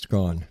Gaddafi is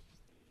gone?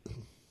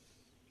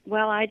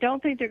 Well, I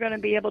don't think they're going to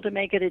be able to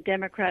make it a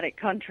democratic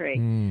country.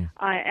 And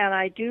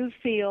I do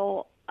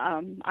feel,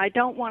 I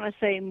don't want to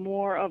say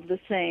more of the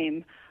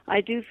same.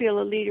 I do feel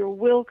a leader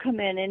will come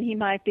in and he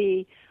might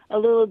be a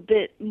little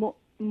bit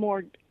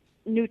more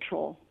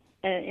neutral.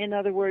 In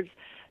other words,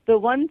 the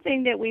one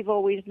thing that we've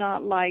always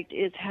not liked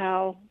is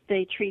how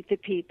they treat the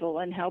people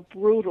and how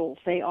brutal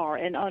they are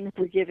and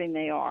unforgiving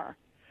they are.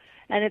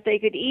 And if they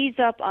could ease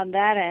up on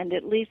that end,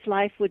 at least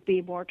life would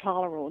be more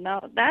tolerable.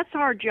 Now, that's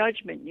our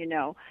judgment, you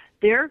know.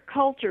 Their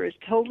culture is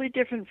totally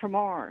different from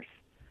ours.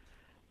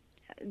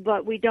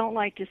 But we don't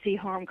like to see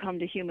harm come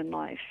to human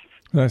life.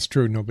 That's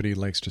true. Nobody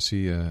likes to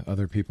see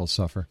other people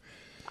suffer.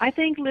 I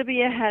think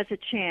Libya has a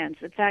chance.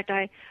 In fact,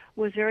 I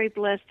was very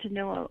blessed to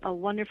know a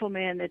wonderful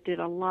man that did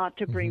a lot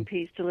to bring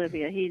peace to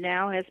Libya. He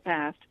now has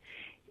passed.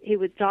 He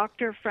was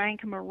Dr.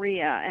 Frank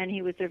Maria, and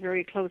he was a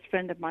very close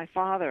friend of my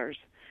father's.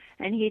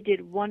 And he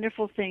did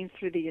wonderful things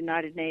through the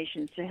United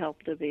Nations to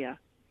help Libya.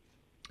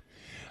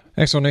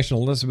 Explanation.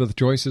 Elizabeth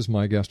Joyce is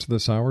my guest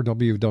this hour.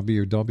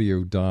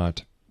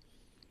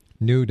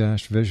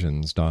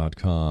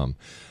 www.new-visions.com.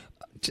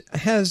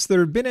 Has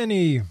there been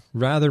any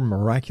rather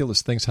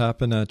miraculous things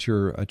happen at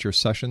your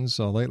sessions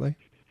lately?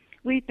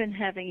 We've been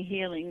having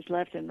healings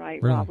left and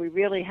right, Really? Rob. We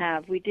really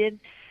have. We did.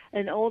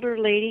 An older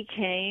lady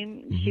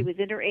came. She was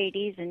in her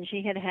 80s, and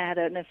she had had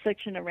an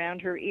affliction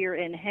around her ear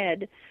and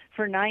head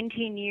for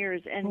 19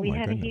 years, and we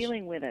had a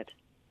healing with it.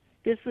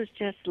 This was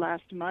just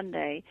last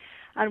Monday.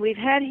 And we've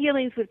had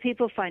healings with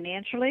people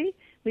financially.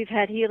 We've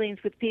had healings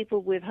with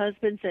people with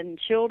husbands and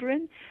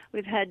children.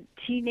 We've had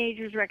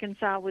teenagers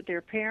reconcile with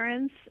their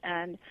parents,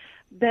 and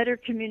better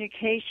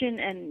communication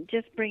and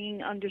just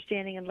bringing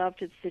understanding and love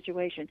to the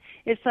situation.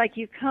 It's like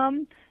you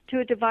come to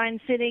a divine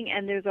sitting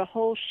and there's a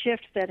whole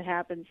shift that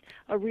happens,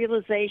 a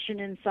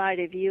realization inside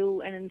of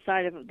you and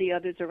inside of the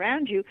others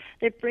around you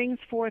that brings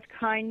forth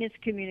kindness,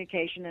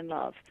 communication, and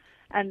love.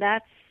 And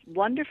that's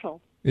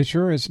wonderful. It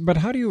sure is. But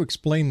how do you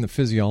explain the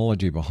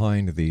physiology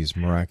behind these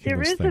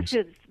miraculous things?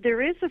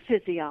 There is a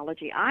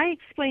physiology. I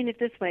explain it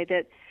this way,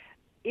 that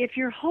if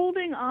you're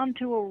holding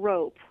onto a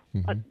rope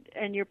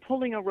and you're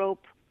pulling a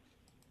rope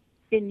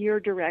in your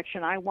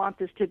direction, I want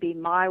this to be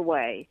my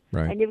way,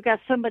 right, and you've got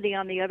somebody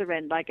on the other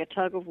end like a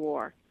tug of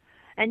war,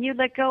 and you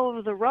let go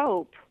of the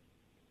rope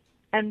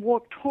and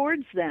walk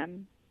towards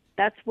them,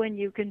 that's when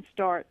you can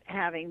start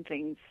having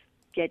things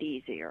get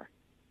easier.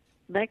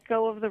 Let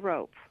go of the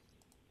rope.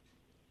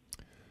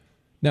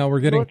 Now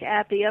we're getting... Look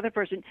at the other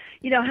person.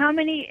 You know, how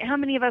many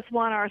of us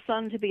want our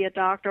son to be a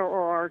doctor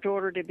or our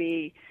daughter to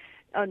be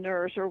a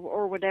nurse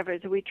or whatever?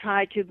 So we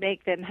try to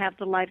make them have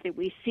the life that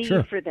we see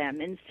for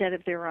them instead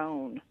of their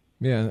own.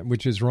 Yeah,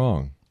 which is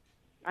wrong.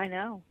 I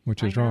know.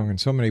 Which is wrong, and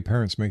so many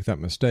parents make that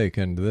mistake,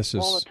 and this is...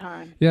 all the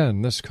time. Yeah,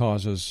 and this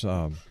causes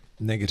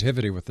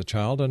negativity with the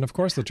child, and of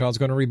course the child's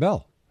going to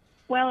rebel.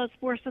 Well, it's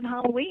worse than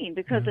Halloween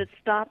because it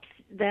stops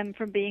them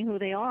from being who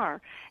they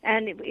are.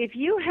 And if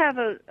you have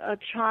a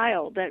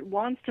child that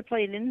wants to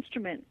play an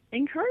instrument,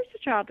 encourage the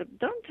child.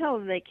 Don't tell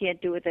them they can't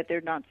do it, that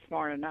they're not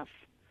smart enough.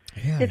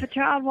 Yeah. If a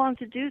child wants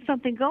to do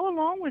something, go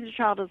along with the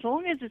child as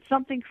long as it's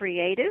something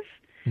creative.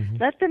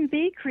 Let them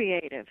be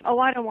creative. Oh,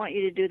 I don't want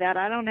you to do that.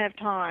 I don't have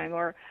time,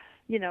 or,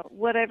 you know,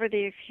 whatever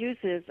the excuse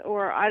is.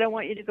 Or I don't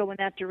want you to go in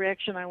that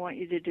direction. I want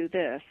you to do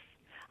this.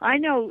 I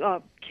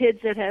know kids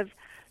that have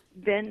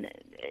been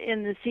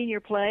in the senior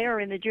play or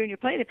in the junior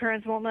play. The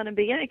parents won't let them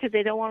be in it because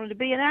they don't want them to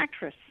be an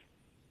actress.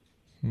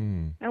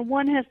 And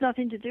one has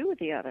nothing to do with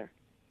the other.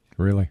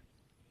 Really?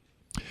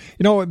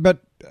 You know, but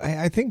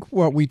I think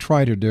what we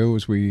try to do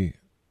is we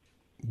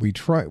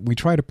try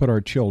to put our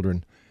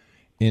children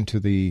into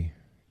the,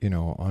 you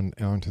know,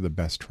 onto the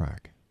best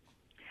track.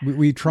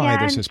 We try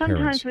this as parents.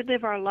 Sometimes we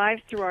live our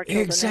lives through our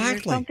children. Exactly. And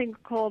there's something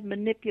called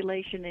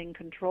manipulation and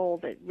control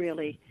that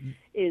really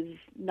is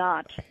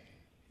not.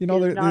 You know,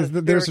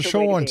 there's a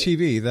show on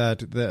TV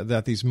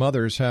that these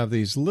mothers have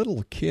these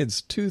little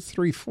kids, 2,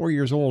 3, 4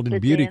 years old, in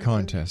beauty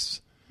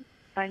contests.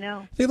 I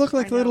know. They look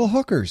like little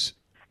hookers.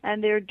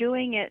 And they're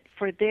doing it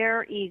for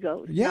their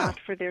egos, not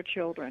for their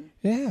children.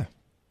 Yeah.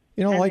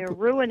 You know, and like, they're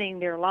ruining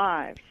their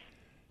lives.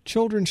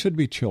 Children should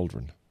be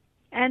children.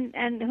 And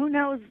who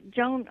knows,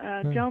 Joan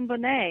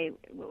Bonet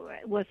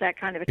was that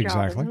kind of a child.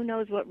 Exactly. And who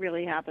knows what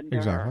really happened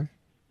to her.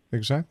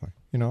 Exactly.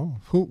 You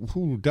know,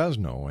 who does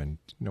know? And,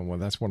 you know, well,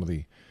 that's one of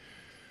the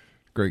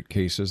great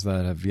cases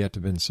that have yet to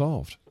been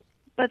solved.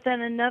 But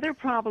then another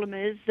problem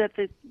is that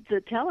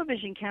the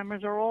television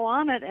cameras are all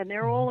on it, and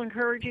they're all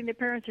encouraging the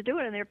parents to do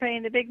it, and they're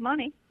paying the big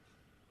money.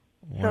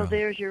 Wow. So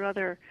there's your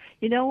other...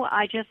 You know,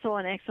 I just saw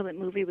an excellent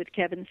movie with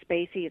Kevin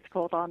Spacey. It's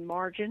called On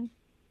Margin.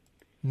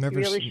 You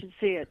really should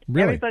see it.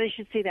 Really? Everybody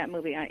should see that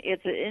movie.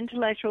 It's an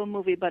intellectual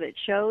movie, but it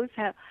shows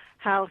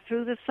how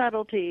through the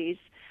subtleties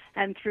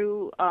and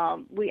through... I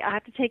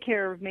have to take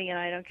care of me, and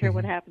I don't care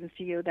what happens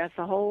to you. That's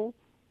the whole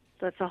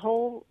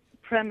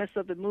premise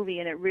of the movie,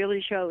 and it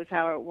really shows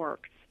how it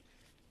works.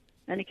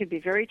 And it can be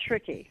very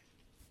tricky.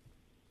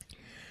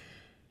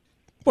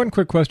 One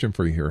quick question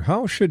for you here.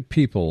 How should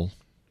people,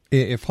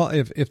 if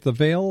the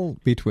veil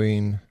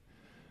between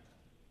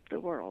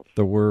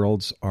the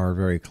worlds are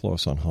very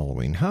close on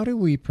Halloween, how do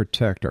we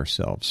protect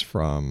ourselves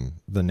from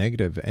the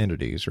negative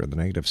entities or the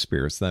negative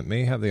spirits that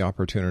may have the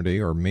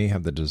opportunity or may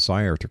have the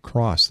desire to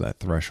cross that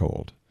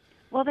threshold?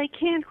 Well, they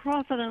can't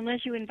cross it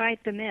unless you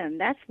invite them in.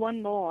 That's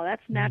one law.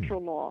 That's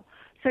natural law.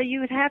 So you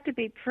would have to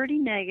be pretty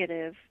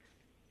negative.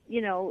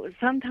 You know,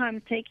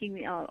 sometimes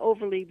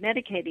overly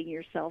medicating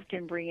yourself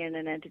can bring in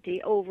an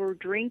entity. Over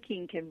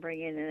drinking can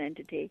bring in an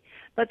entity.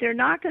 But they're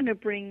not going to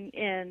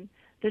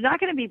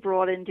be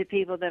brought into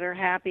people that are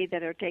happy,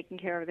 that are taking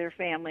care of their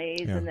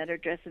families, and that are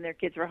dressing their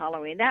kids for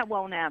Halloween. That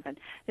won't happen.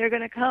 They're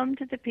going to come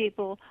to the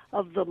people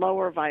of the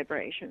lower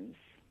vibrations.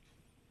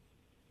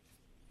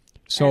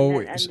 So,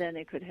 and then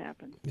it could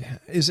happen.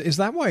 Is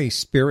that why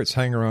spirits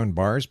hang around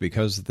bars?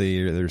 Because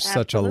there's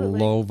such a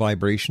low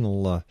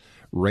vibrational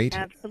rate?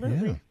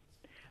 Absolutely. Yeah.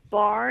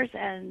 Bars,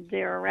 and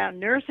they're around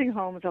nursing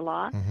homes a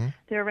lot.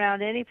 They're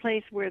around any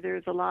place where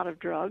there's a lot of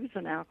drugs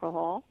and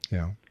alcohol.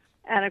 Yeah.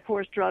 And, of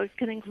course, drugs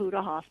can include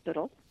a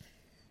hospital,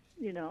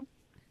 you know,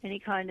 any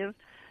kind of...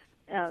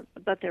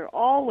 but they're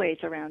always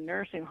around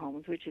nursing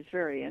homes, which is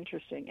very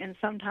interesting. And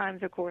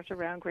sometimes, of course,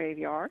 around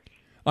graveyards.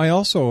 I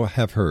also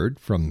have heard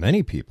from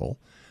many people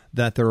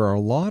that there are a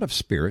lot of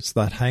spirits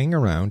that hang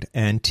around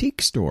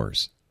antique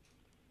stores.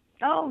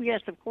 Oh,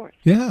 yes, of course.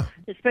 Yeah.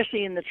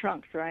 Especially in the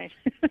trunks, right?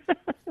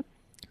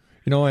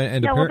 You know,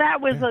 that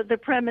was the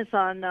premise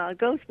on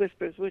Ghost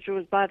Whispers, which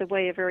was, by the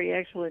way, a very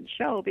excellent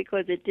show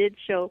because it did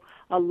show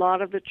a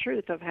lot of the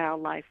truth of how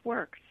life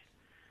works.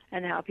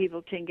 and how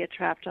people can get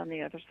trapped on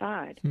the other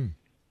side.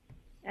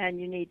 And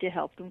you need to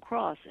help them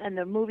cross. And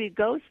the movie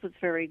Ghost was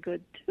very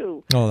good,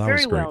 too. Oh, that very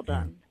was great. well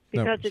done.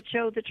 Because it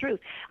showed the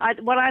truth.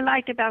 What I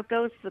liked about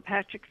Ghost, the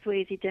Patrick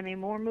Swayze, Demi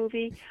Moore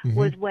movie,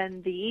 was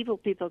when the evil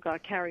people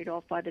got carried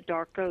off by the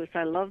dark ghosts.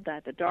 I loved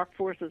that. The dark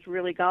forces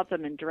really got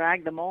them and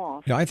dragged them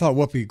off. Yeah, I thought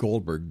Whoopi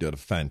Goldberg did a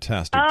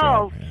fantastic job.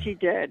 Oh, yeah. She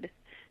did.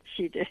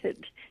 She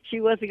did. She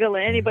wasn't going to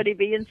let anybody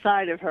be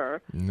inside of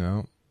her.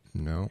 No.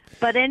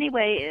 But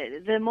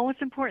anyway, the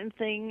most important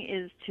thing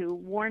is to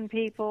warn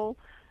people,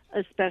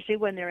 especially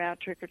when they're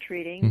out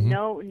trick-or-treating.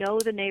 Know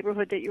the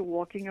neighborhood that you're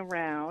walking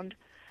around.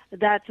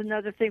 That's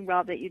another thing,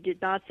 Rob, that you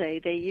did not say.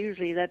 They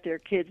usually let their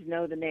kids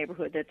know the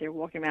neighborhood that they're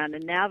walking around,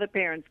 and now the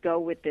parents go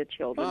with their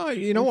children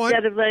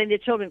instead of letting the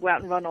children go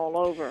out and run all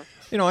over.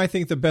 I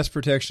think the best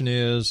protection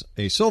is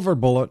a silver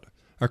bullet,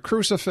 a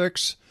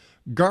crucifix,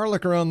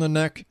 garlic around the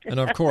neck, and,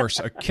 of course,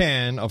 a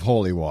can of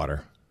holy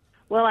water.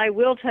 Well, I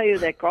will tell you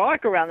that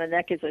garlic around the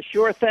neck is a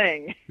sure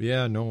thing.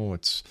 Yeah, no,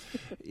 it's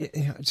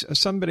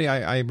somebody.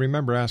 I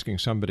remember asking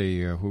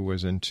somebody who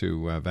was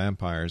into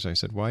vampires. I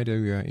said, "Why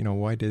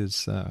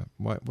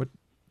what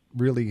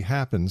really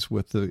happens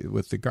with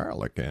the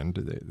garlic?"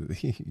 And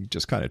he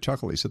just kind of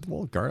chuckled. He said,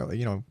 "Well, garlic.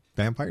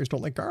 Vampires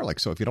don't like garlic.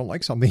 So if you don't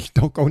like something,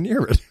 don't go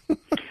near it."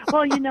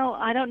 Well,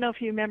 I don't know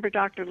if you remember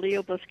Dr.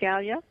 Leo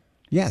Buscaglia.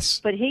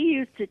 Yes. But he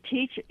used to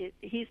teach,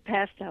 he's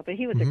passed now, but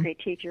he was a great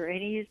teacher,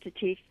 and he used to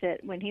teach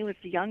that when he was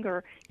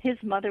younger,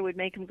 his mother would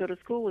make him go to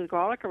school with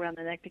garlic around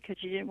the neck because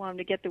she didn't want him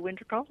to get the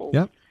winter cold.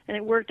 Yep. And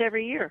it worked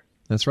every year.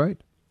 That's right.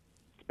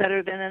 It's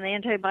better than an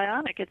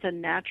antibiotic. It's a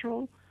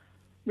natural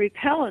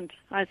repellent,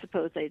 I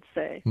suppose they'd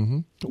say.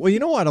 Well, you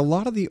know what? A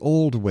lot of the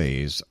old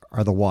ways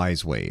are the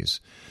wise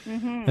ways.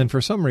 And for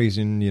some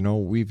reason,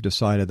 we've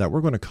decided that we're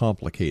going to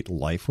complicate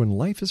life when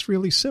life is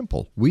really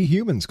simple. We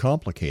humans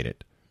complicate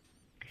it.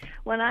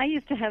 When I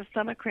used to have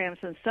stomach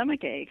cramps and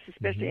stomach aches,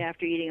 especially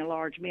after eating a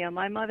large meal,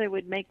 my mother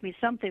would make me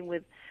something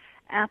with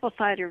apple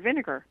cider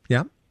vinegar.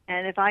 Yeah.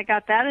 And if I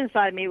got that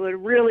inside me, it would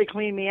really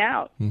clean me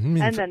out.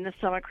 And then the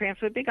stomach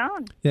cramps would be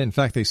gone. Yeah, in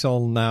fact, they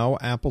sell now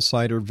apple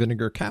cider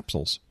vinegar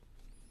capsules.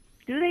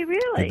 Do they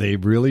really? They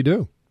really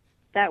do.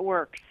 That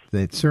works.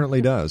 It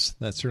certainly does.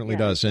 That certainly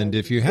does. And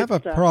if you have a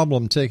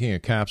problem taking a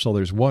capsule,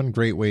 there's one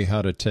great way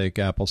how to take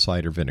apple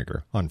cider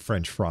vinegar on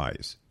French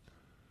fries.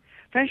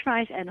 French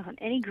fries and on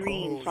any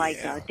greens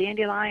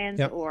dandelions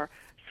or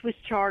Swiss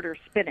chard or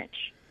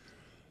spinach.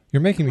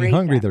 You're making me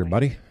hungry there,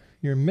 buddy.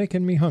 You're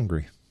making me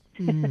hungry.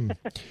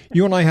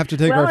 You and I have to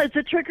take Well, it's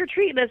a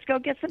trick-or-treat. Let's go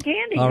get some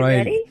candy. All right.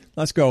 Ready?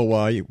 Let's go.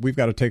 We've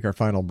got to take our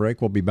final break.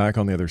 We'll be back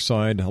on the other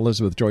side.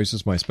 Elizabeth Joyce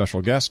is my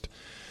special guest.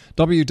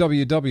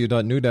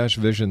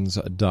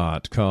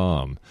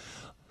 www.new-visions.com.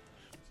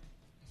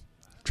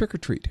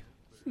 Trick-or-treat.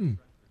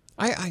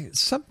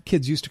 Some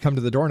kids used to come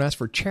to the door and ask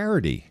for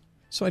charity.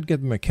 So I'd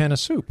give them a can of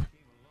soup.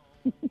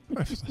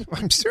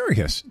 I'm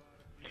serious.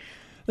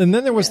 And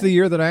then there was the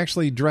year that I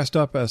actually dressed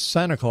up as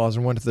Santa Claus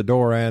and went to the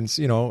door and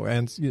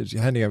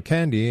handing out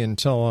candy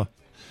until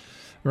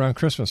around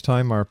Christmas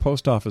time, our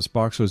post office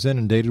box was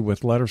inundated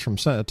with letters from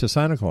to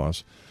Santa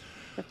Claus.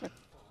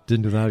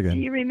 Didn't do that again.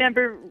 Do you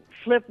remember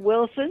Flip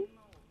Wilson?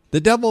 The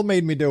devil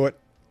made me do it.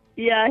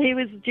 Yeah, he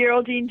was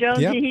Geraldine Jones.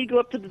 Yep. He'd go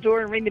up to the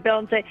door and ring the bell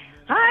and say,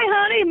 "Hi,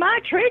 honey, my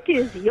trick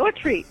is your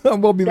treat."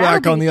 We'll be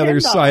back on the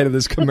other side of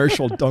this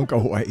commercial. Don't go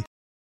away.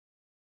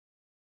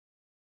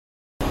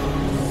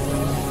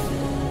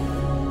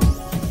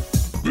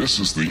 This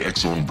is the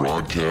X-Zone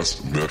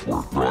Broadcast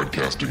Network,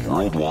 broadcasting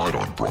worldwide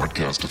on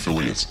broadcast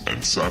affiliates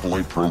and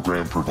satellite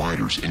program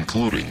providers,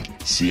 including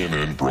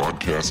CNN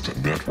Broadcast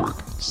Network,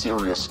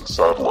 Sirius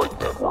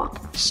Satellite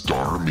Network,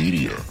 Star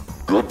Media,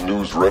 Good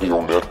News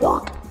Radio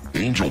Network,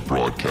 Angel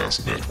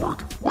Broadcast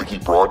Network, Wiki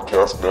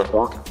Broadcast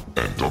Network,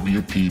 and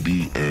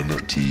WPBN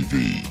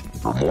TV.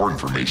 For more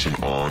information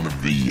on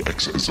the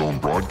X-Zone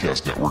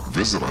Broadcast Network,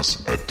 visit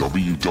us at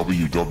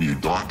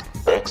www.xzbn.net.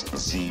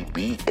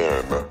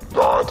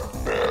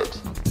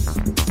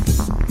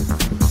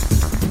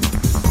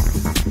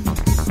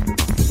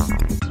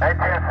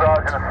 18th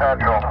Sergeant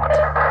Central.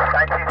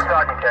 19th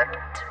Sergeant check.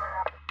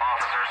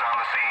 Officers on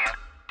the scene.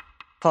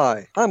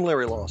 Hi, I'm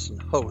Larry Lawson,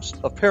 host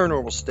of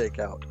Paranormal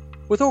Stakeout.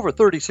 With over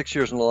 36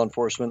 years in law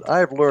enforcement, I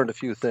have learned a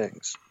few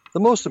things. The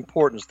most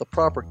important is the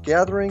proper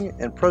gathering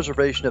and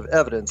preservation of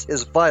evidence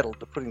is vital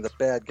to putting the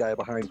bad guy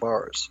behind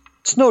bars.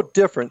 It's no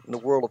different in the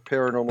world of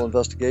paranormal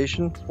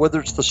investigation.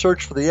 Whether it's the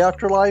search for the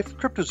afterlife,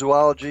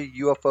 cryptozoology,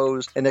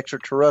 UFOs, and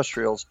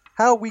extraterrestrials,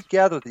 how we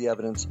gather the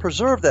evidence,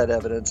 preserve that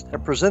evidence,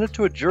 and present it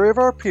to a jury of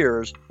our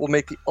peers will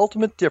make the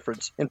ultimate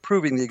difference in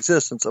proving the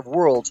existence of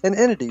worlds and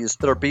entities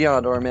that are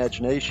beyond our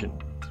imagination.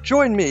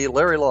 Join me,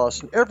 Larry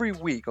Lawson, every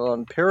week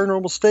on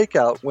Paranormal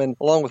Stakeout when,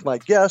 along with my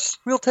guests,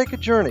 we'll take a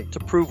journey to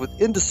prove with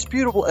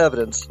indisputable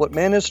evidence what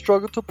man has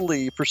struggled to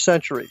believe for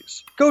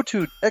centuries. Go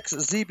to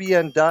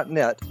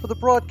xzbn.net for the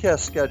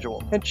broadcast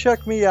schedule and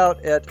check me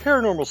out at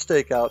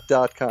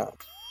paranormalstakeout.com.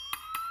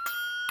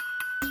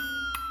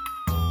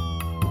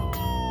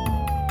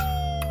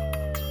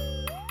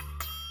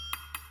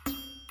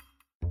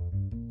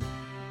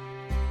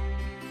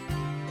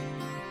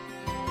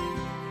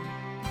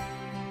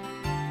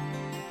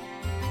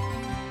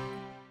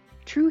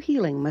 True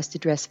healing must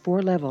address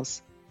 4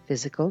 levels: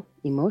 physical,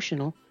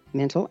 emotional,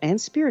 mental,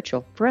 and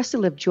spiritual, for us to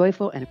live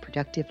joyful and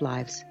productive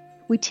lives.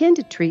 We tend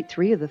to treat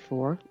 3 of the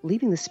 4,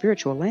 leaving the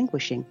spiritual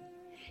languishing.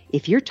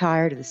 If you're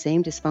tired of the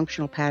same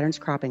dysfunctional patterns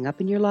cropping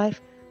up in your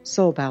life,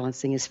 Soul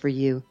Balancing is for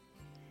you.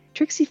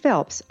 Trixie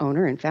Phelps,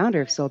 owner and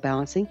founder of Soul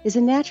Balancing, is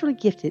a naturally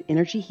gifted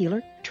energy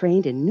healer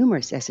trained in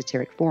numerous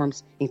esoteric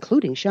forms,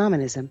 including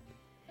shamanism.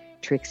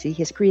 Trixie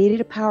has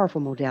created a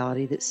powerful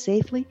modality that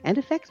safely and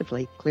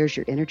effectively clears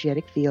your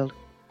energetic field.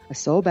 A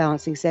Soul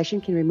Balancing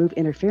session can remove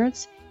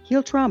interference,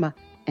 heal trauma,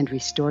 and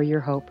restore your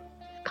hope.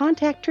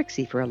 Contact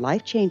Trixie for a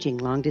life-changing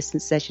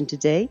long-distance session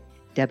today.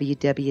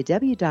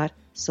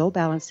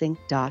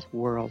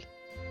 www.soulbalancing.world.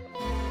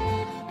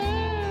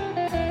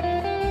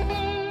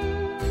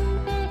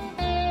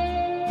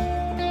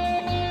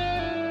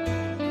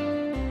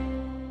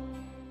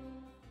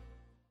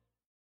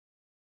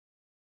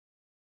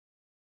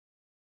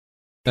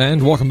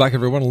 And welcome back,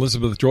 everyone.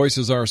 Elizabeth Joyce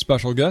is our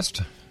special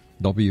guest.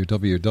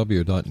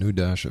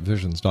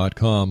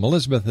 www.new-visions.com.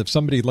 Elizabeth, if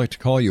somebody'd like to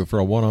call you for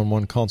a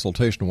one-on-one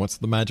consultation, what's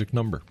the magic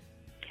number?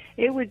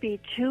 It would be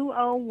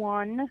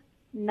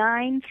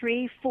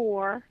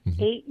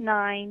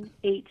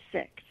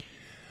 201-934-8986.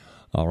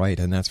 All right,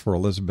 and that's for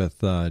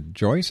Elizabeth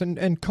Joyce.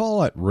 And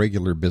call at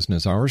regular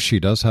business hours. She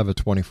does have a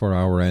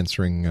 24-hour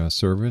answering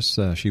service.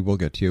 She will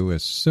get to you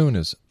as soon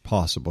as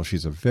possible.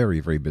 She's a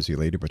very, very busy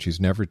lady, but she's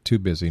never too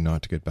busy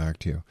not to get back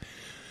to you.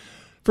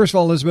 First of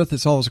all, Elizabeth,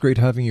 it's always great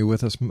having you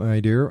with us,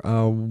 my dear.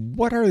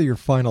 What are your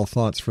final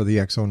thoughts for the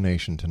X-Zone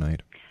Nation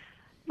tonight?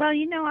 Well,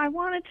 I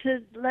wanted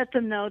to let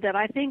them know that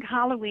I think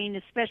Halloween,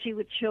 especially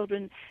with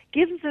children,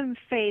 gives them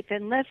faith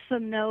and lets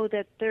them know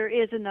that there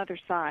is another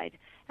side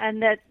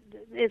and that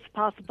it's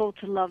possible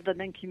to love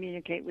them and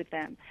communicate with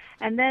them.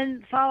 And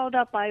then followed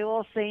up by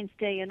All Saints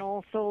Day and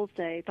All Souls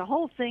Day. The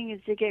whole thing is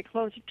to get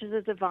closer to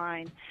the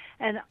divine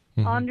and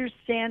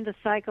understand the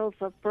cycles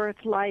of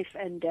birth, life,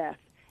 and death.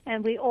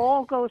 And we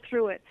all go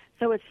through it.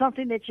 So it's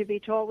something that should be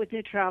taught with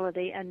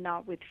neutrality and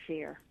not with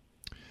fear.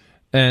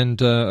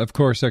 And, of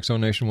course,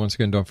 X-Zone Nation, once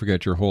again, don't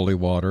forget your holy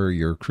water,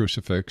 your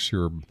crucifix,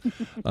 your,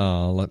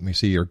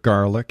 your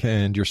garlic,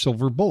 and your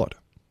silver bullet.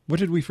 What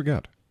did we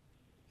forget?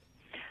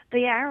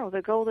 The arrow,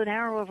 the golden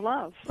arrow of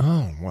love.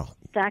 Oh, well.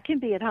 That can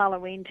be at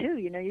Halloween, too.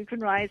 You can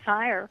rise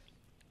higher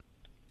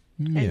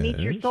and meet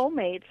your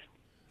soulmates.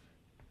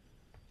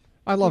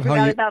 I love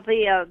how you... about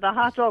the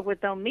hot dog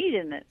with no meat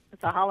in it.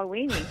 It's a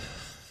Halloweenie.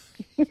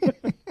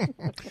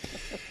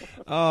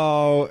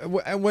 Oh,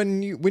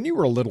 when you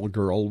were a little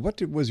girl,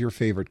 what was your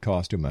favorite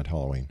costume at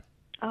Halloween?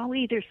 Oh,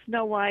 either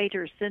Snow White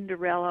or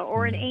Cinderella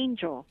or an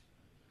angel.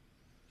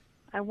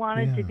 I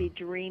wanted to be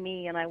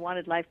dreamy, and I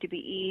wanted life to be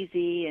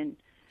easy and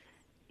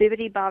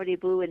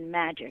bibbidi-bobbidi-boo and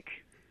magic.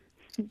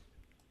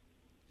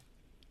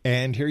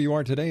 And here you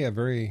are today, a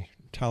very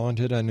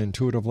talented and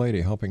intuitive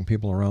lady helping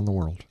people around the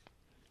world.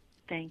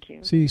 Thank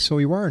you. See, so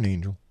you are an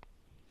angel.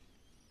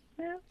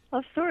 Well,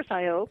 of course,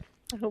 I hope.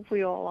 I hope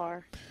we all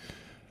are.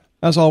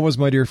 As always,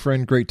 my dear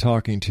friend, great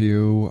talking to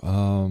you.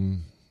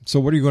 So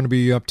what are you going to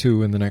be up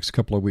to in the next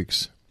couple of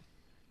weeks?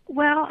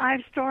 Well,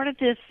 I've started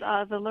this,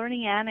 the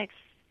Learning Annex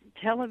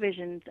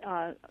television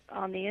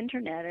on the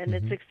Internet, and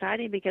it's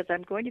exciting because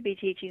I'm going to be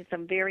teaching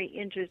some very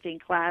interesting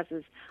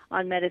classes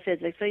on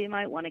metaphysics, so you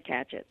might want to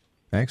catch it.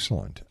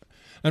 Excellent.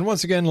 And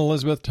once again,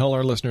 Elizabeth, tell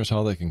our listeners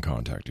how they can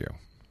contact you.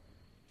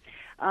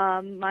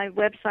 My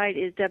website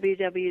is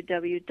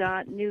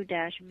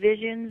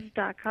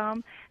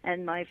www.new-visions.com,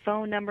 and my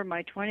phone number,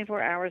 my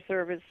 24-hour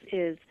service,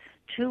 is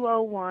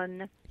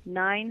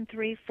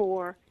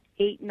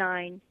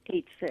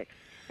 201-934-8986,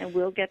 and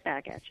we'll get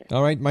back at you.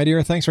 All right, my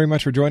dear, thanks very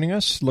much for joining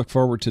us. Look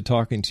forward to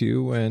talking to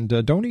you, and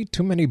don't eat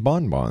too many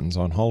bonbons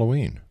on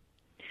Halloween.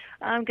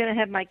 I'm going to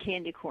have my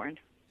candy corn.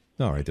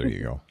 All right, there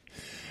you go.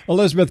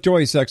 Elizabeth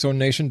Joyce, X-Zone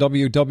Nation,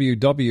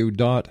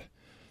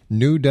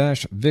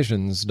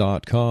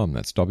 www.new-visions.com.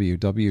 That's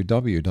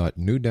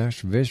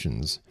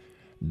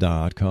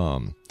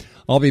www.new-visions.com.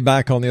 I'll be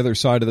back on the other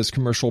side of this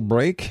commercial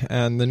break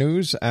and the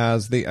news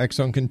as the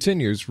X-Zone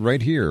continues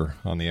right here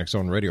on the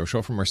X-Zone Radio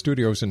Show from our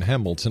studios in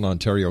Hamilton,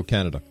 Ontario,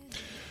 Canada.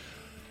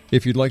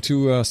 If you'd like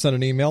to send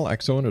an email,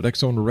 xzone at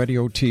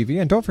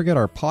xzoneradio.tv. And don't forget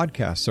our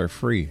podcasts are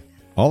free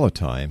all the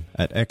time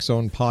at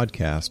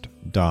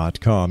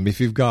xzonepodcast.com. If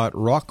you've got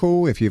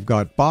Roku, if you've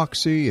got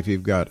Boxy, if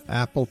you've got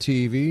Apple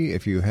TV,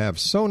 if you have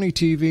Sony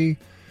TV,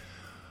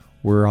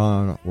 we're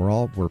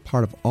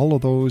part of all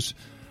of those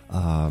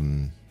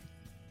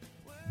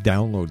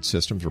download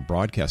systems or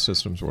broadcast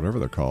systems, whatever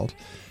they're called.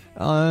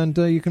 And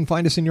you can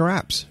find us in your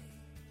apps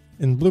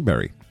in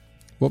Blueberry.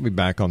 We'll be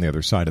back on the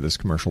other side of this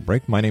commercial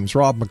break. My name's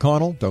Rob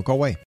McConnell. Don't go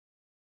away.